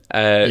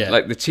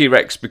 Like the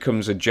T-Rex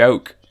becomes a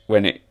joke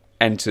when it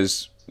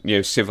enters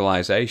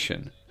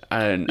civilization.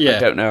 And I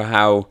don't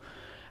know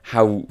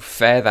how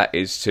fair that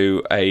is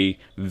to a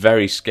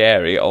very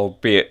scary,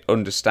 albeit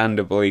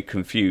understandably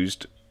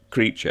confused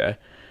creature.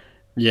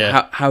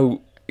 Yeah. How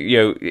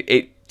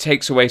it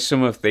takes away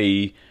some of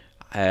the,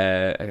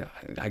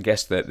 I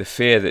guess the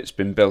fear that's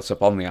been built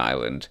up on the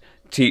island.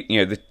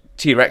 The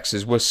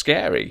T-Rexes were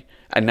scary,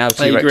 and now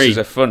T-Rexes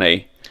are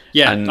funny.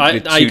 Yeah, I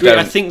agree.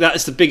 I think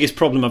that's the biggest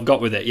problem I've got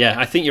with it. Yeah,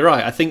 I think you're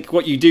right. I think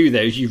what you do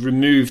there is you've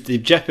removed the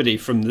jeopardy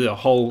from the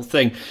whole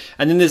thing.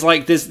 And then there's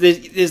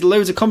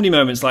loads of comedy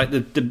moments, like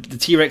the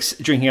T-Rex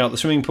drinking out the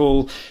swimming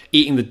pool,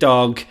 eating the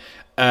dog,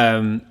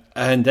 and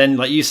then,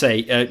 like you say,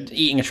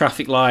 eating a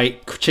traffic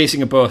light,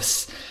 chasing a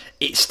bus.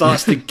 It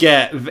starts to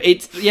get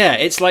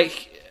it's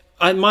like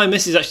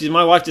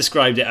my wife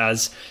described it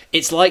as,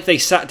 it's like they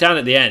sat down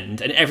at the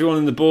end and everyone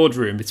in the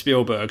boardroom with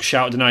Spielberg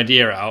shouted an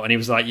idea out, and he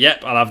was like,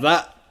 "Yep, I'll have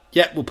that.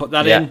 Yep, we'll put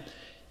that in.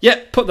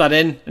 Yep, put that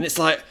in." And it's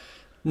like,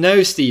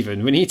 no,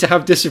 Stephen, we need to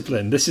have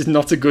discipline. This is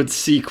not a good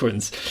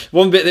sequence.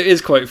 One bit that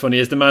is quite funny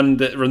is the man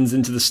that runs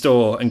into the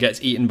store and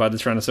gets eaten by the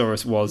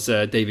Tyrannosaurus was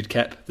David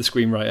Koepp, the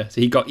screenwriter.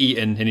 So he got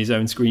eaten in his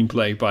own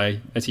screenplay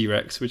by a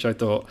T-Rex, which I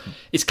thought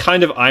is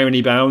kind of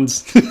irony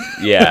bounds.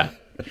 Yeah.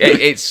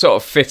 It's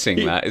sort of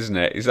fitting, that, isn't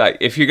it? It's like,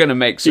 if you're going to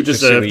make such a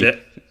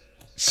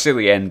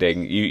silly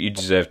ending, you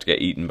deserve to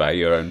get eaten by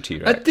your own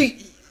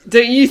T-Rex.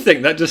 Don't you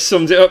think that just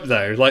sums it up,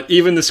 though? Like,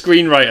 even the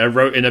screenwriter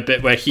wrote in a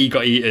bit where he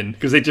got eaten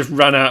because they just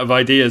ran out of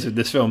ideas with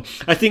this film.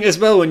 I think as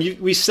well,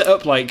 when we set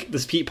up like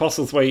this Pete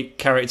Postlethwaite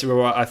character,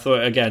 where I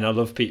thought, again, I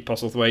love Pete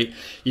Postlethwaite.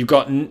 You've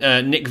got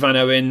Nick Van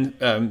Owen,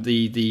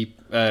 the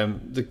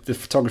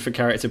photographer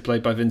character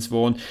played by Vince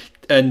Vaughn,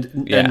 and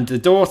the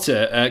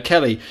daughter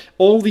Kelly.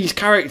 All these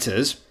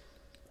characters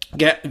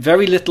get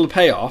very little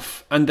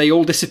payoff, and they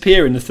all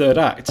disappear in the third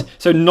act.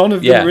 So none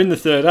of them are in the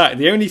third act.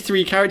 The only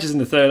 3 characters in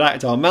the third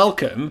act are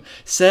Malcolm,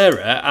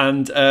 Sarah,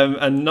 and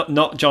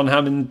not John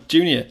Hammond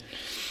Jr.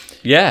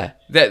 Yeah,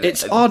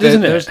 it's odd,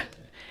 isn't it?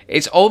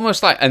 It's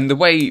almost like, and the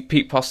way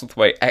Pete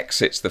Postlethwaite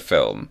exits the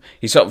film,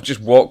 he sort of just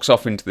walks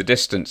off into the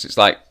distance. It's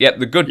like, yep,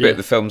 the good bit of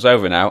the film's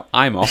over now.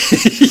 I'm off.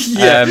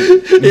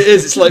 It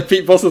is. It's like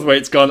Pete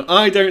Postlethwaite's gone,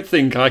 I don't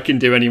think I can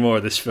do any more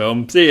of this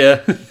film. See ya.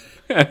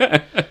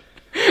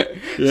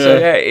 So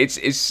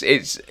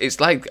it's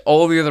like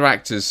all the other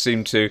actors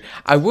seem to.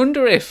 I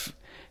wonder if,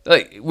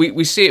 like,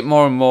 we see it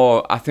more and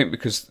more. I think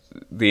because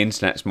the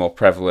internet's more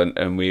prevalent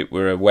and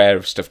we're aware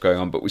of stuff going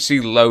on, but we see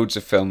loads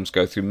of films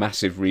go through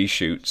massive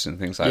reshoots and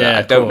things like that.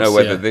 I don't know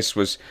whether this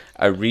was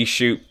a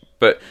reshoot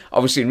But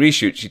obviously in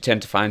reshoots, you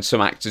tend to find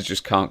some actors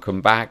just can't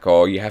come back,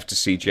 or you have to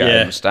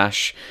CGI a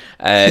moustache.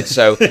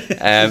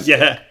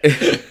 Yeah.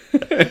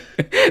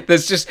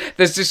 There's just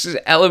this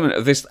element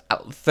of this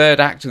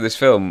third act of this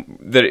film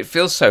that it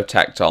feels so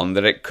tacked on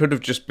that it could have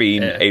just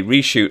been a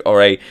reshoot,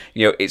 or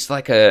it's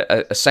like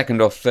a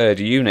second or third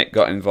unit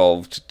got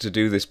involved to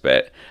do this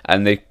bit,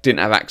 and they didn't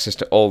have access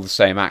to all the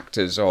same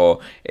actors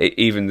or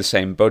even the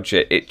same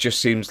budget. It just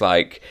seems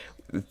like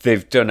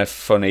they've done a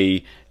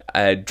funny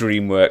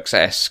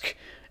DreamWorks-esque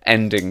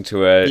ending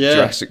to a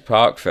Jurassic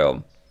Park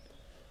film.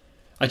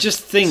 I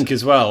just think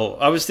as well,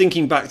 I was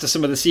thinking back to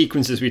some of the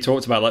sequences we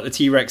talked about, like the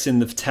T-Rex in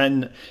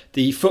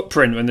the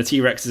footprint when the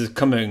T-Rex is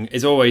coming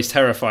is always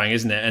terrifying,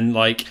 isn't it? And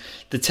like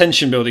the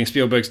tension building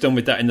Spielberg's done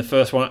with that in the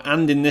first one,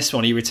 and in this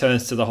one he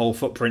returns to the whole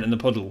footprint and the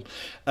puddle.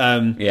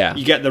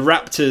 You get the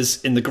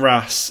raptors in the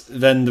grass,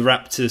 then the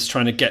raptors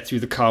trying to get through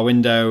the car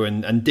window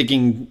and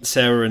digging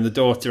Sarah and the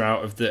daughter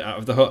out of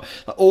the hut.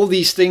 All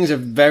these things are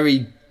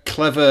very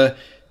clever,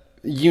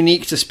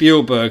 unique to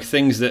Spielberg,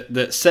 things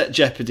that set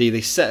jeopardy.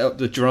 They set up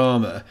the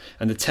drama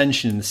and the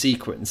tension in the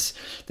sequence.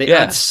 They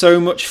add so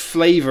much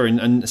flavour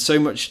and so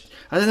much,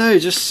 I don't know,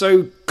 just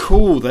so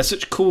cool. They're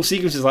such cool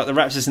sequences, like the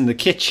raptors in the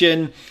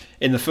kitchen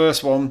in the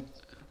first one.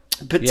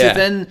 But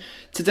to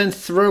then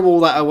throw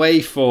all that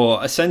away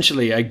for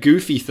essentially a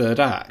goofy third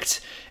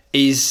act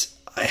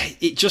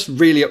it just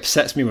really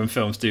upsets me when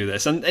films do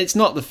this. And it's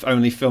not the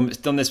only film that's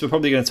done this. We're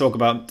probably going to talk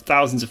about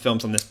thousands of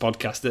films on this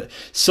podcast that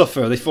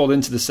suffer. They fall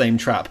into the same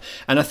trap.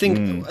 And I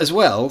think as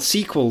well,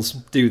 sequels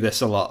do this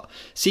a lot.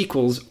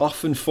 Sequels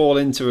often fall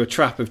into a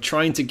trap of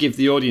trying to give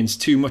the audience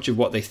too much of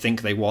what they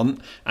think they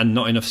want and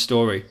not enough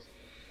story.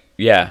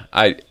 Yeah,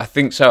 I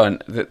think so.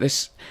 And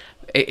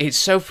it's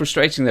so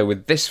frustrating though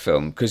with this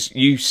film, because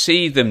you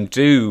see them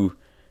do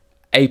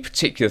a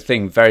particular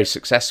thing very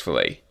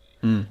successfully.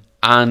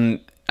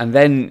 And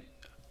then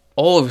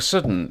all of a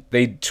sudden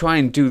they try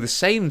and do the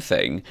same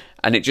thing,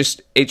 and it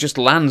just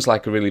lands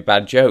like a really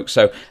bad joke.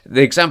 So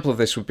the example of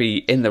this would be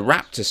in the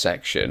raptor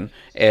section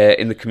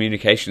in the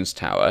communications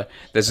tower.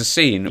 There's a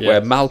scene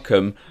where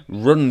Malcolm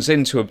runs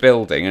into a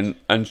building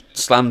and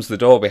slams the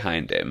door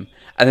behind him,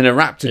 and then a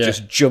raptor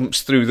just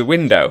jumps through the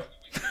window.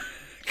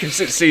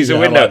 Because it sees a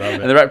window,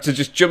 and the raptor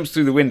just jumps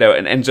through the window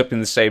and ends up in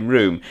the same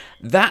room.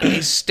 That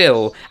is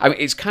still, I mean,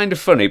 it's kind of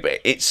funny, but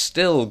it's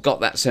still got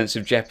that sense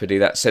of jeopardy,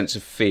 that sense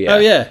of fear. Oh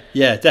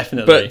yeah,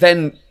 definitely. But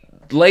then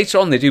later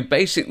on, they do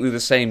basically the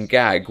same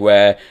gag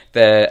where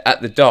they're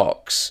at the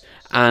docks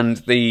and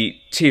the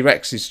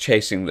T-Rex is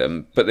chasing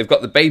them, but they've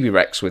got the baby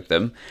Rex with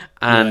them,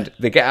 and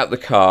they get out the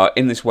car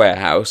in this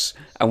warehouse,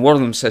 and one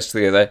of them says to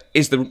the other,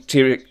 "Is the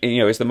T-Rex,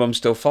 is the mum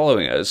still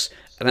following us?"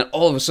 And then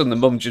all of a sudden the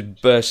mum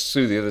just bursts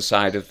through the other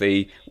side of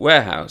the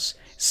warehouse.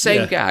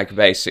 Same gag,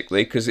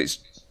 basically, because it's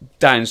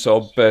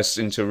dinosaur bursts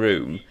into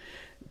room.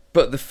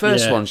 But the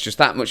first one's just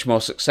that much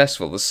more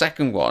successful. The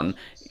second one,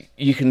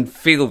 you can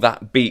feel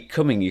that beat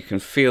coming. You can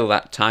feel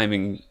that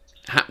timing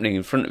happening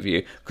in front of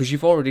you because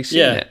you've already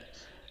seen it.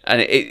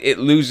 And it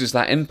loses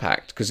that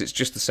impact because it's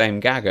just the same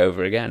gag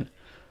over again.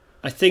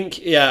 I think,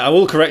 I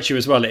will correct you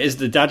as well. It is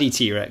the Daddy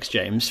T-Rex,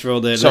 James, for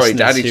all the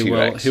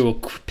listeners who will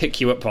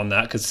pick you up on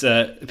that, because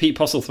Pete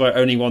Postlethwaite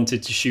only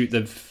wanted to shoot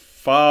the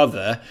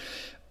father,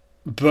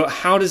 but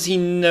how does he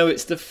know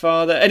it's the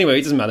father? Anyway,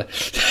 it doesn't matter.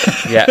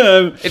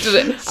 It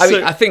doesn't.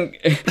 I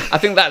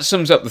think that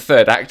sums up the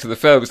third act of the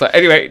film. It's like,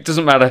 anyway, it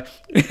doesn't matter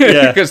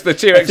because the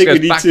T-Rex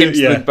goes back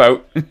into the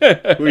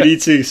boat. We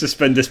need to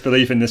suspend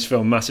disbelief in this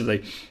film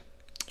massively.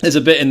 There's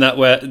a bit in that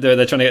where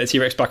they're trying to get the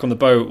T-Rex back on the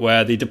boat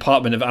where the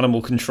Department of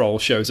Animal Control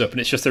shows up,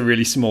 and it's just a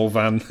really small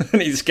van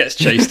and he just gets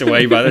chased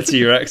away by the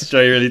T-Rex, which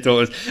I really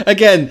thought was...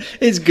 Again,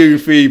 it's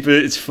goofy, but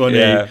it's funny.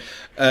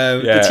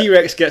 The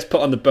T-Rex gets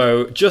put on the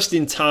boat just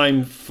in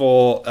time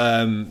for...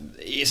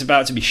 it's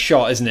about to be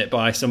shot, isn't it,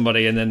 by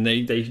somebody, and then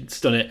they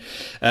stun it.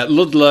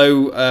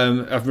 Ludlow,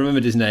 I've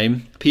remembered his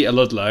name, Peter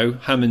Ludlow,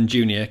 Hammond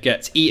Jr.,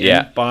 gets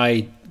eaten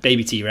by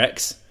baby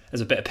T-Rex.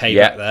 There's a bit of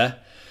payback there.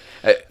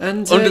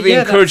 And, under the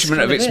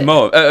encouragement of its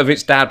mum, of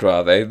its dad,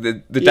 rather,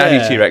 the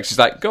daddy T-Rex is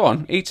like, "Go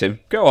on, eat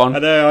him, go on." I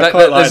know. I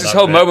quite like there's this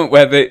whole moment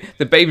where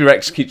the baby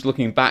Rex keeps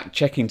looking back,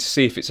 checking to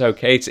see if it's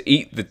okay to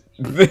eat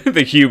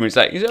the human. It's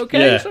like, "It's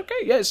okay, it's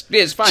okay,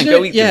 it's fine,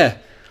 go eat him."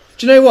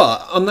 Do you know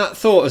what? On that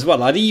thought as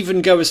well, I'd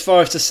even go as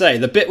far as to say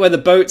the bit where the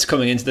boat's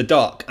coming into the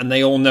dock and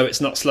they all know it's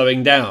not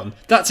slowing down.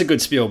 That's a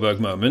good Spielberg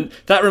moment.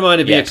 That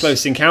reminded me of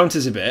Close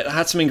Encounters a bit. I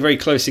had something very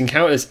Close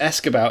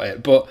Encounters-esque about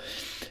it, but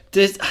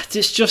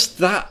there's just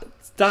that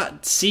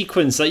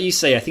sequence, like you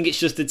say. I think it's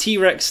just the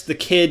T-Rex, the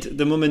kid,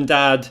 the mum and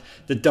dad,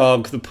 the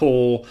dog, the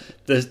pool,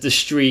 the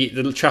street,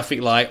 the traffic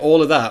light,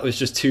 all of that was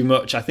just too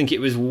much. I think it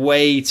was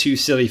way too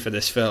silly for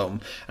this film.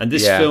 And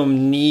this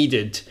film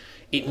needed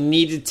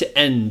to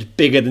end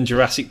bigger than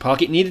Jurassic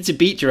Park. It needed to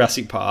beat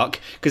Jurassic Park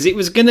because it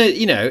was going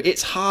to,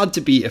 it's hard to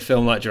beat a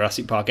film like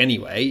Jurassic Park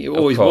anyway. It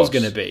always was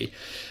going to be.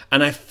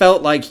 And I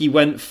felt like he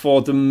went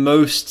for the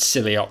most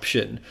silly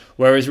option.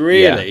 Whereas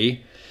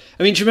really...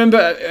 I mean, do you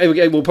remember,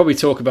 we'll probably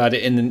talk about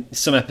it in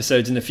some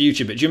episodes in the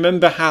future, but do you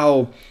remember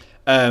how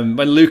when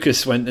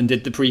Lucas went and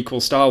did the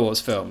prequel Star Wars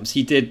films,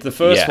 he did the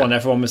first Yeah. one,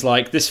 everyone was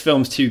like, this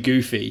film's too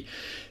goofy.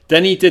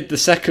 Then he did the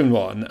second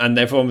one, and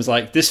everyone was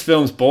like, this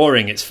film's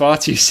boring, it's far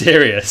too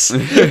serious. So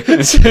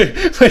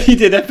when he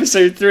did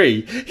episode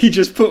 3, he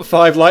just put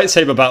 5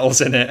 lightsaber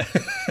battles in it.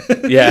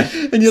 Yeah.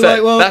 And you're So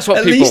like, well, that's what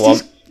at people least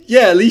want.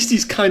 at least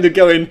he's kind of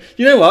going,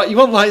 you know what, you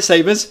want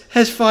lightsabers?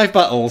 Here's 5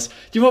 battles.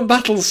 Do you want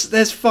battles?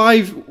 There's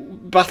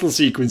 5 battle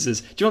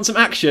sequences. Do you want some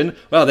action?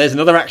 Well, there's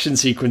another action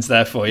sequence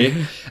there for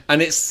you.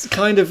 And it's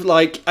kind of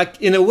like,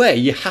 in a way,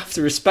 you have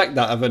to respect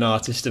that of an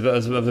artist, of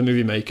a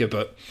movie maker,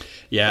 but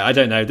yeah, I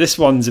don't know. This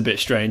one's a bit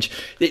strange.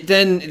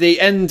 Then they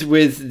end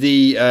with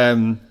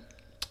the...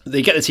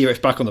 they get the T-Rex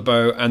back on the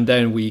boat, and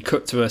then we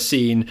cut to a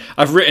scene.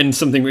 I've written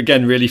something,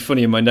 again, really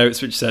funny in my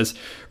notes, which says,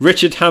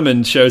 Richard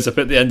Hammond shows up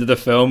at the end of the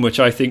film, which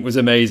I think was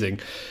amazing.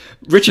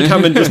 Richard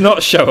Hammond does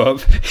not show up.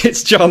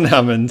 It's John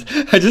Hammond.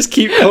 I just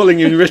keep calling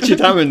him Richard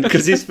Hammond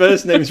because his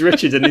first name's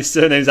Richard and his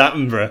surname's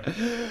Attenborough.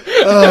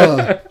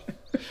 Oh,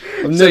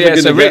 I'm never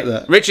going to get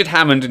that. Richard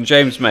Hammond and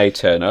James May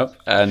turn up,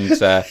 and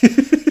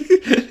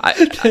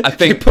I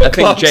think put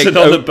Jake Clarkson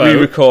on the boat.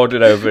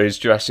 re-recorded over his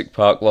Jurassic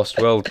Park Lost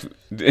World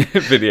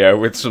video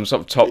with some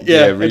sort of Top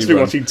Gear I've just been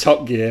rerun. watching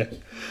Top Gear.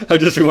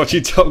 I've just been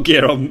watching Top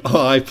Gear on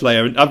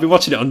iPlayer, and I've been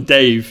watching it on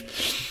Dave.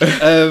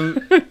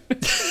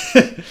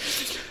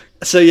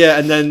 So yeah,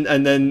 and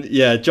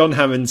then John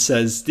Hammond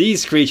says,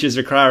 these creatures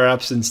require our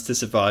absence to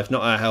survive,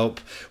 not our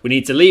help. We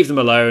need to leave them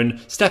alone,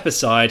 step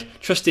aside,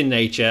 trust in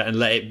nature, and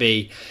let it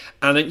be.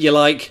 And you're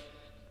like,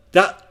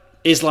 that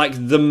is like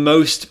the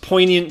most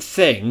poignant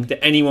thing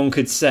that anyone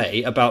could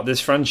say about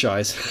this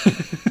franchise.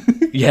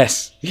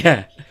 Yes,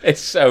 yeah,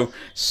 it's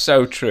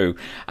so true.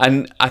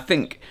 And I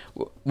think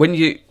when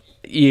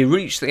you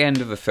reach the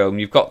end of the film,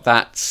 you've got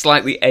that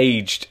slightly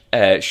aged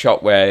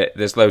shot where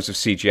there's loads of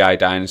CGI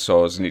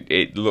dinosaurs, and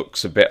it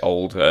looks a bit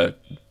older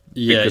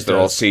because they're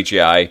all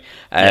CGI.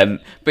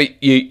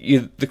 But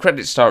you the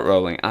credits start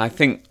rolling, and I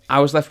think I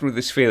was left with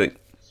this feeling.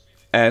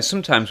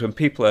 Sometimes when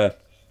people are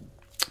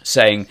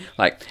saying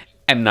like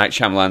M. Night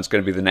Shyamalan's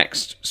going to be the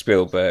next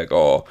Spielberg,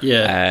 or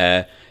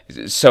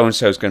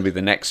so-and-so is going to be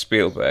the next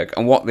Spielberg,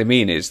 and what they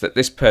mean is that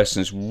this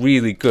person's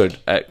really good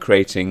at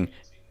creating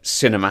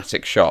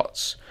cinematic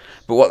shots,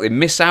 but what they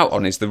miss out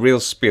on is the real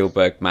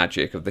Spielberg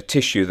magic of the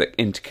tissue that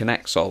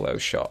interconnects all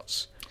those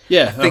shots.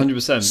 Yeah,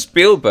 100%.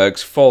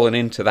 Spielberg's fallen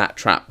into that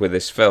trap with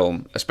this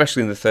film,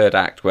 especially in the third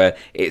act, where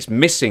it's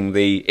missing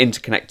the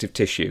interconnective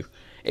tissue.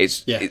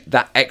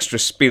 That extra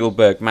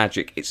Spielberg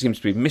magic, it seems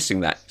to be missing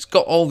that. It's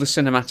got all the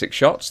cinematic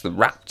shots, the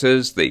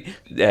raptors, the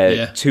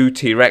 2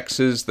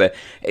 T-Rexes.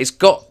 It's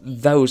got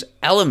those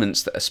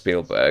elements that are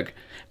Spielberg,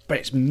 but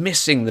it's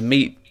missing the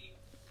meat.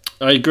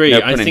 I agree.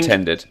 No pun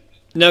intended.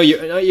 No,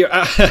 you're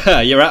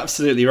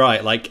absolutely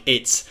right. Like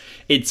it's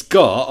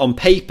got on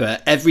paper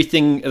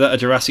everything that a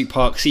Jurassic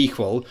Park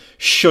sequel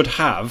should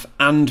have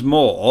and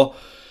more,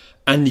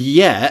 and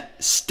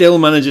yet still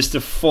manages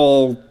to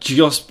fall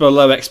just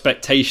below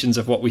expectations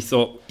of what we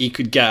thought he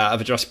could get out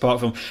of a Jurassic Park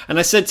film. And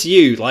I said to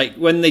you, like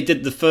when they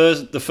did the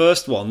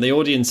first one, the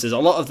audiences, a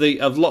lot of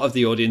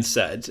the audience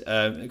said,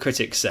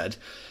 critics said,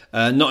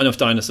 not enough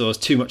dinosaurs,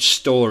 too much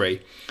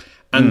story.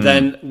 And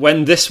then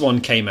when this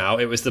one came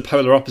out, it was the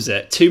polar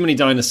opposite. Too many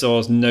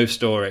dinosaurs, no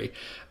story.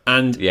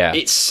 And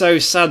it's so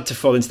sad to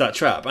fall into that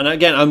trap. And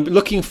again, I'm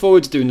looking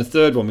forward to doing the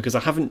third one because I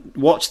haven't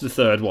watched the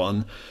third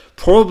one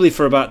probably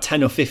for about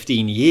 10 or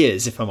 15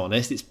 years, if I'm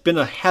honest. It's been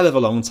a hell of a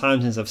long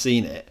time since I've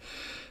seen it.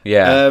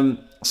 Yeah.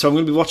 So I'm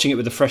going to be watching it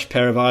with a fresh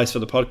pair of eyes for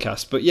the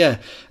podcast. But yeah,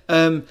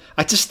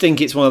 I just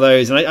think it's one of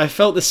those. And I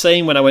felt the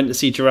same when I went to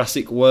see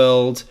Jurassic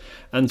World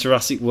and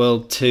Jurassic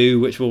World 2,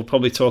 which we'll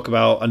probably talk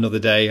about another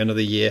day,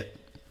 another year.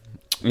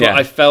 But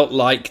I felt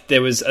like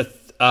there was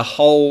a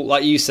whole,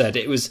 like you said,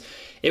 it was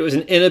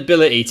an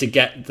inability to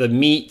get the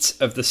meat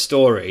of the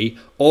story.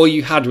 All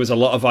you had was a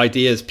lot of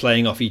ideas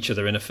playing off each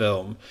other in a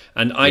film.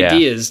 And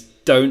ideas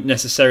don't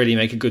necessarily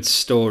make a good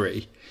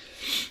story.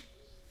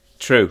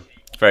 True.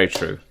 Very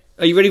true.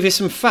 Are you ready for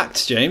some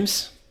facts,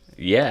 James?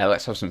 Yeah,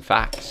 let's have some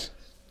facts.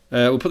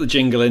 We'll put the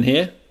jingle in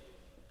here.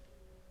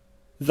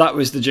 That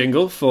was the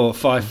jingle for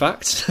 5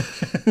 facts.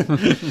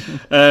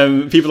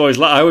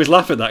 People I always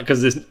laugh at that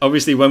because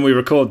obviously when we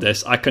record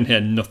this, I can hear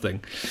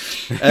nothing.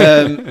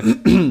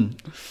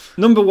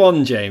 Number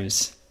 1,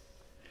 James.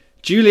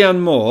 Julianne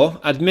Moore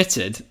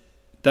admitted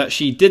that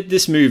she did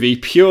this movie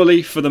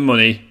purely for the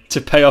money, to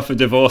pay off a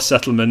divorce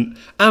settlement,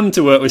 and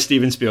to work with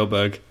Steven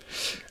Spielberg.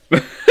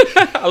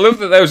 I love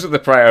that those are the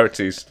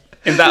priorities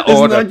in that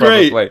Isn't order. that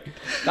great? Probably.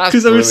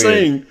 Because I was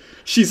saying,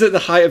 she's at the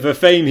height of her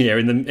fame here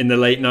in the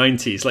late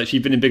 90s. Like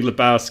she'd been in Big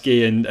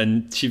Lebowski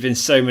and she'd been in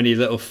so many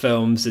little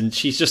films, and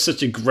she's just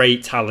such a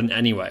great talent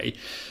anyway.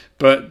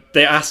 But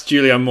they asked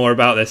Julianne Moore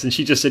about this, and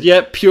she just said,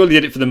 yeah, purely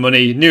did it for the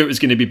money, knew it was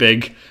going to be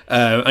big.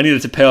 I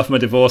needed to pay off my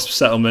divorce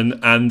settlement,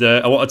 and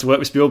I wanted to work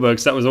with Spielberg,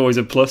 so that was always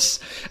a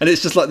plus. And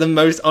it's just like the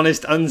most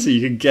honest answer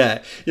you could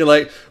get. You're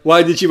like,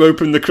 why did you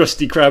open the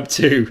Krusty Krab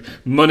 2?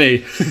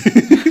 Money.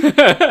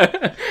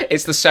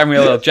 It's the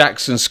Samuel L.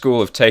 Jackson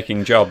school of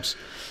taking jobs.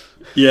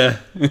 Yeah,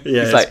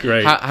 it's like,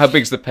 great. How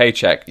big's the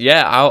paycheck?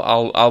 Yeah,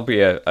 I'll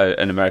be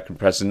an American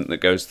president that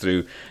goes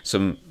through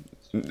some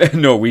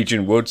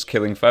Norwegian woods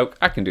killing folk.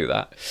 I can do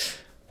that.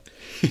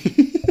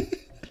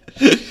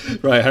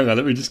 Right, hang on.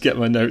 Let me just get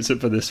my notes up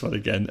for this one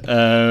again.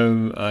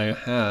 I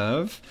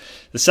have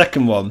the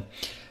second one.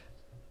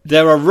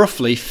 There are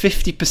roughly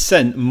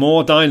 50%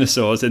 more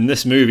dinosaurs in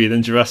this movie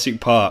than Jurassic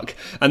Park,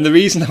 and the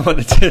reason I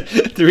wanted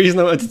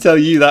to tell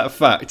you that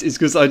fact is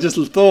because I just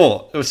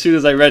thought, as soon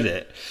as I read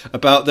it,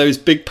 about those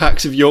big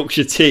packs of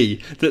Yorkshire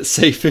tea that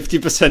say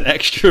 50%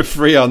 extra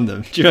free on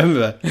them. Do you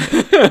remember?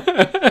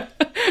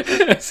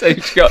 So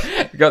you've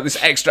got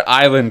this extra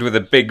island with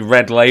a big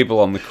red label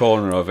on the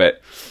corner of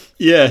it.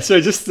 Yeah, so I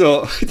just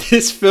thought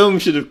this film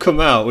should have come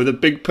out with a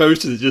big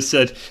poster that just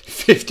said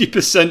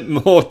 50%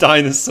 more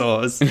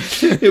dinosaurs.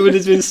 It would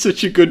have been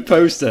such a good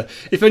poster.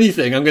 If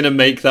anything, I'm going to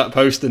make that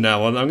poster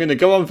now. I'm going to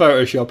go on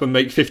Photoshop and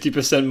make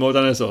 50% more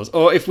dinosaurs.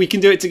 Or if we can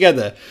do it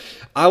together,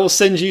 I will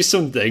send you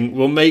something.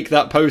 We'll make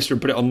that poster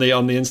and put it on the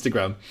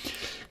Instagram.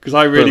 Because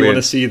I really want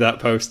to see that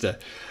poster.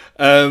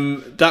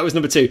 That was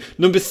number 2.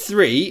 Number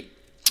 3,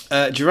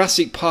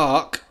 Jurassic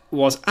Park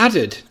was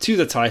added to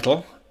the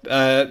title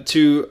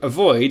to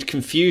avoid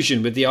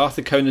confusion with the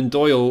Arthur Conan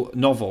Doyle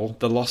novel,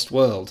 The Lost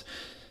World.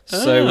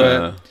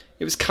 So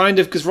it was kind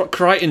of, because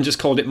Crichton just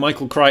called it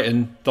Michael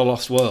Crichton, The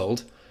Lost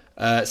World,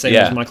 same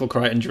as Michael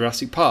Crichton,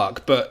 Jurassic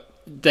Park. But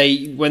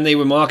when they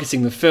were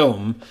marketing the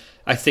film,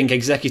 I think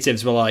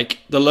executives were like,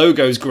 the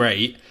logo's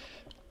great.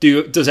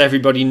 Does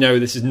everybody know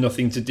this is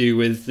nothing to do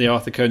with the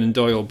Arthur Conan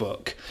Doyle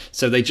book?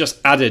 So they just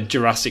added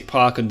Jurassic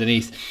Park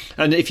underneath.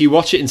 And if you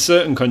watch it in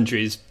certain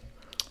countries,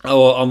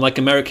 or on like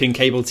American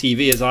cable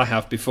TV, as I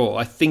have before,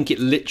 I think it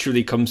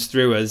literally comes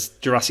through as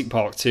Jurassic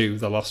Park 2,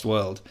 The Lost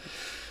World.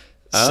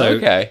 So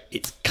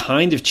it's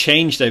kind of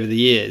changed over the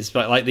years,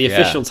 but like the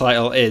official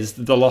title is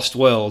The Lost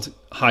World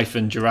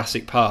 -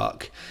 Jurassic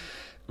Park,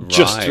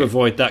 just to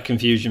avoid that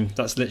confusion.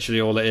 That's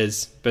literally all it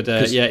is. But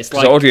it's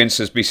like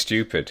audiences be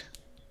stupid.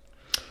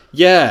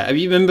 Yeah,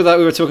 you remember that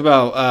we were talking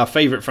about our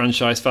favourite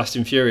franchise, Fast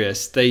and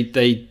Furious?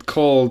 They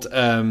called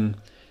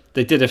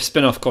they did a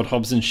spin-off called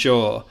Hobbs and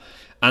Shaw.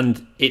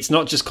 And it's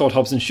not just called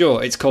Hobbs and Shaw,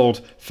 it's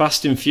called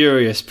Fast and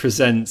Furious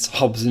Presents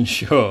Hobbs and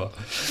Shaw.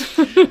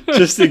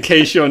 Just in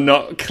case you're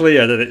not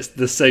clear that it's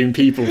the same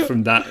people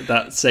from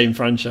that same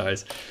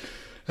franchise.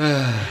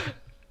 I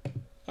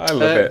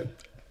love it.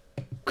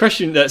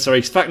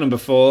 Fact number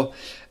 4.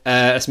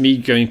 That's me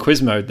going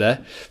quiz mode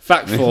there.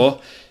 Fact 4.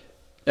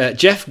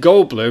 Jeff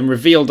Goldblum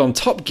revealed on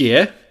Top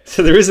Gear,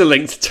 so there is a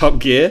link to Top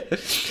Gear.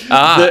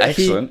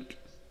 Excellent.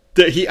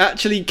 That he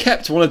actually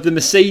kept one of the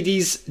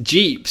Mercedes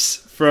Jeeps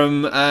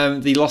from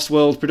the Lost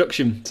World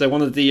production. So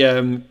one of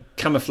the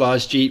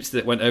camouflage Jeeps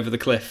that went over the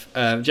cliff.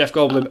 Jeff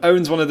Goldblum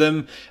owns one of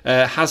them,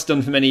 has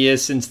done for many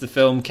years since the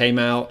film came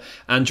out,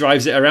 and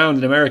drives it around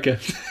in America.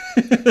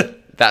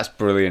 That's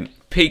brilliant.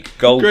 Peak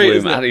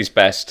Goldblum at his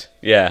best.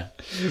 Yeah.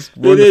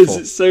 It is.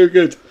 It's so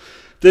good.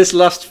 This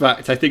last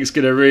fact I think is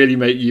going to really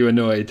make you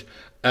annoyed.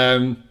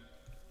 Again,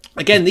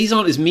 these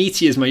aren't as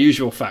meaty as my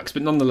usual facts,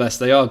 but nonetheless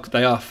they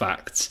are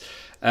facts.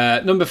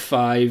 Number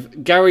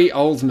 5, Gary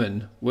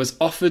Oldman was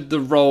offered the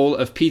role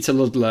of Peter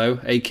Ludlow,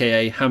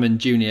 aka Hammond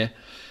Jr.,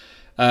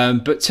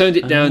 but turned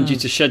it down due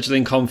to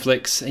scheduling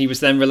conflicts. He was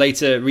then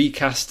later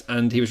recast,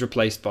 and he was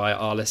replaced by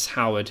Arliss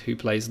Howard, who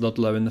plays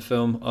Ludlow in the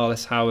film.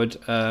 Arliss Howard,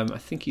 I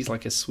think he's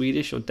like a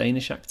Swedish or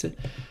Danish actor.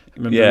 I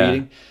remember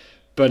reading.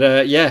 But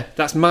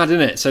that's mad,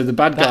 isn't it? So the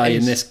bad guy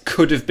in this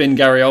could have been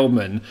Gary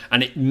Oldman,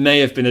 and it may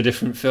have been a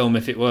different film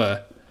if it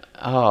were.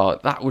 Oh,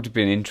 that would have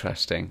been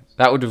interesting.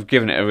 That would have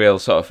given it a real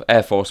sort of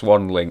Air Force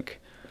One link.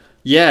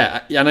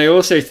 Yeah, and I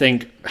also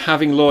think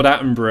having Lord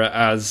Attenborough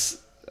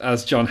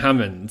as John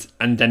Hammond,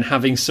 and then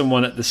having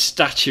someone at the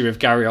stature of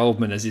Gary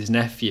Oldman as his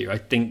nephew, I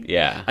think...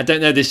 Yeah. I don't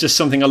know, there's just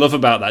something I love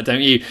about that,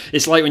 don't you?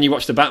 It's like when you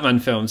watch the Batman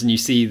films and you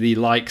see the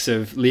likes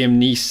of Liam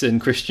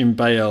Neeson, Christian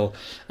Bale,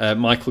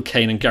 Michael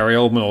Caine and Gary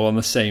Oldman all on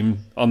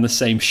the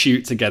same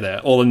shoot together,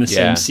 all in the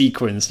same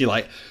sequence. You're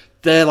like...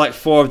 They're like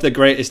 4 of the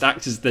greatest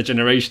actors of their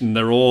generation.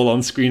 They're all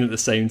on screen at the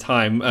same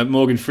time.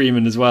 Morgan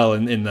Freeman as well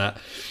in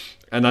that.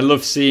 And I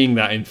love seeing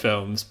that in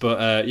films.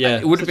 But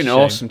it would have been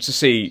awesome to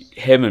see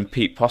him and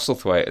Pete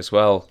Postlethwaite as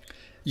well.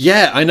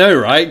 Yeah, I know,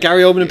 right?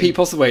 Gary Oldman and Pete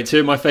Postlethwaite,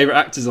 2 of my favourite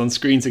actors on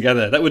screen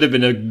together. That would have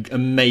been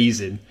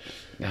amazing.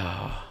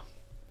 Oh,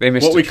 they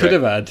missed what we could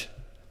have had.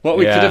 What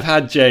we could have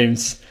had,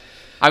 James.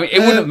 I mean, it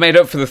wouldn't have made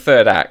up for the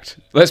 3rd act.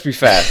 Let's be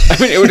fair.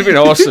 I mean, it would have been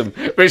awesome,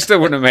 but it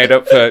still wouldn't have made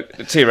up for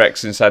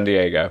T-Rex in San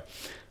Diego.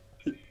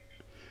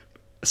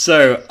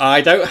 So, I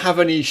don't have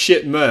any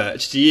shit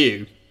merch, do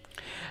you?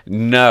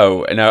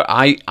 No.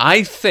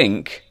 I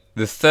think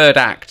the 3rd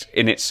act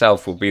in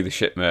itself will be the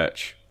shit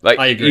merch. Like,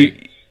 I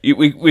agree.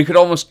 We could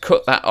almost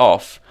cut that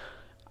off,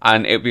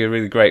 and it would be a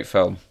really great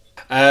film.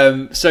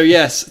 So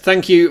yes,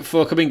 thank you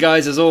for coming,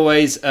 guys. As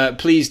always,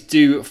 please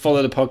do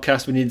follow the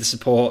podcast. We need the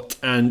support,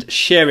 and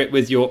share it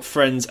with your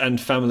friends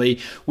and family.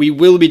 We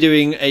will be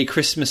doing a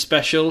Christmas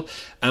special,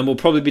 and we'll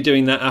probably be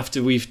doing that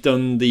after we've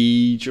done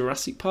the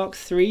Jurassic Park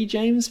 3,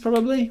 James,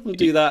 probably. We'll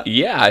do that.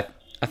 Yeah,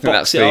 I think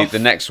that's the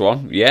next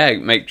one. Yeah,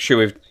 make sure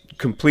we've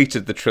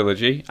completed the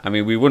trilogy. I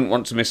mean, we wouldn't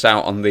want to miss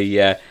out on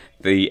the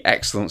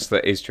excellence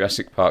that is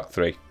Jurassic Park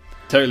 3.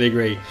 Totally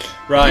agree.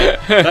 Right,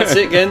 that's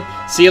it again.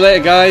 See you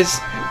later, guys.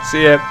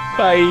 See ya.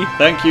 Bye.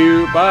 Thank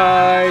you.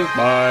 Bye.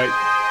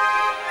 Bye.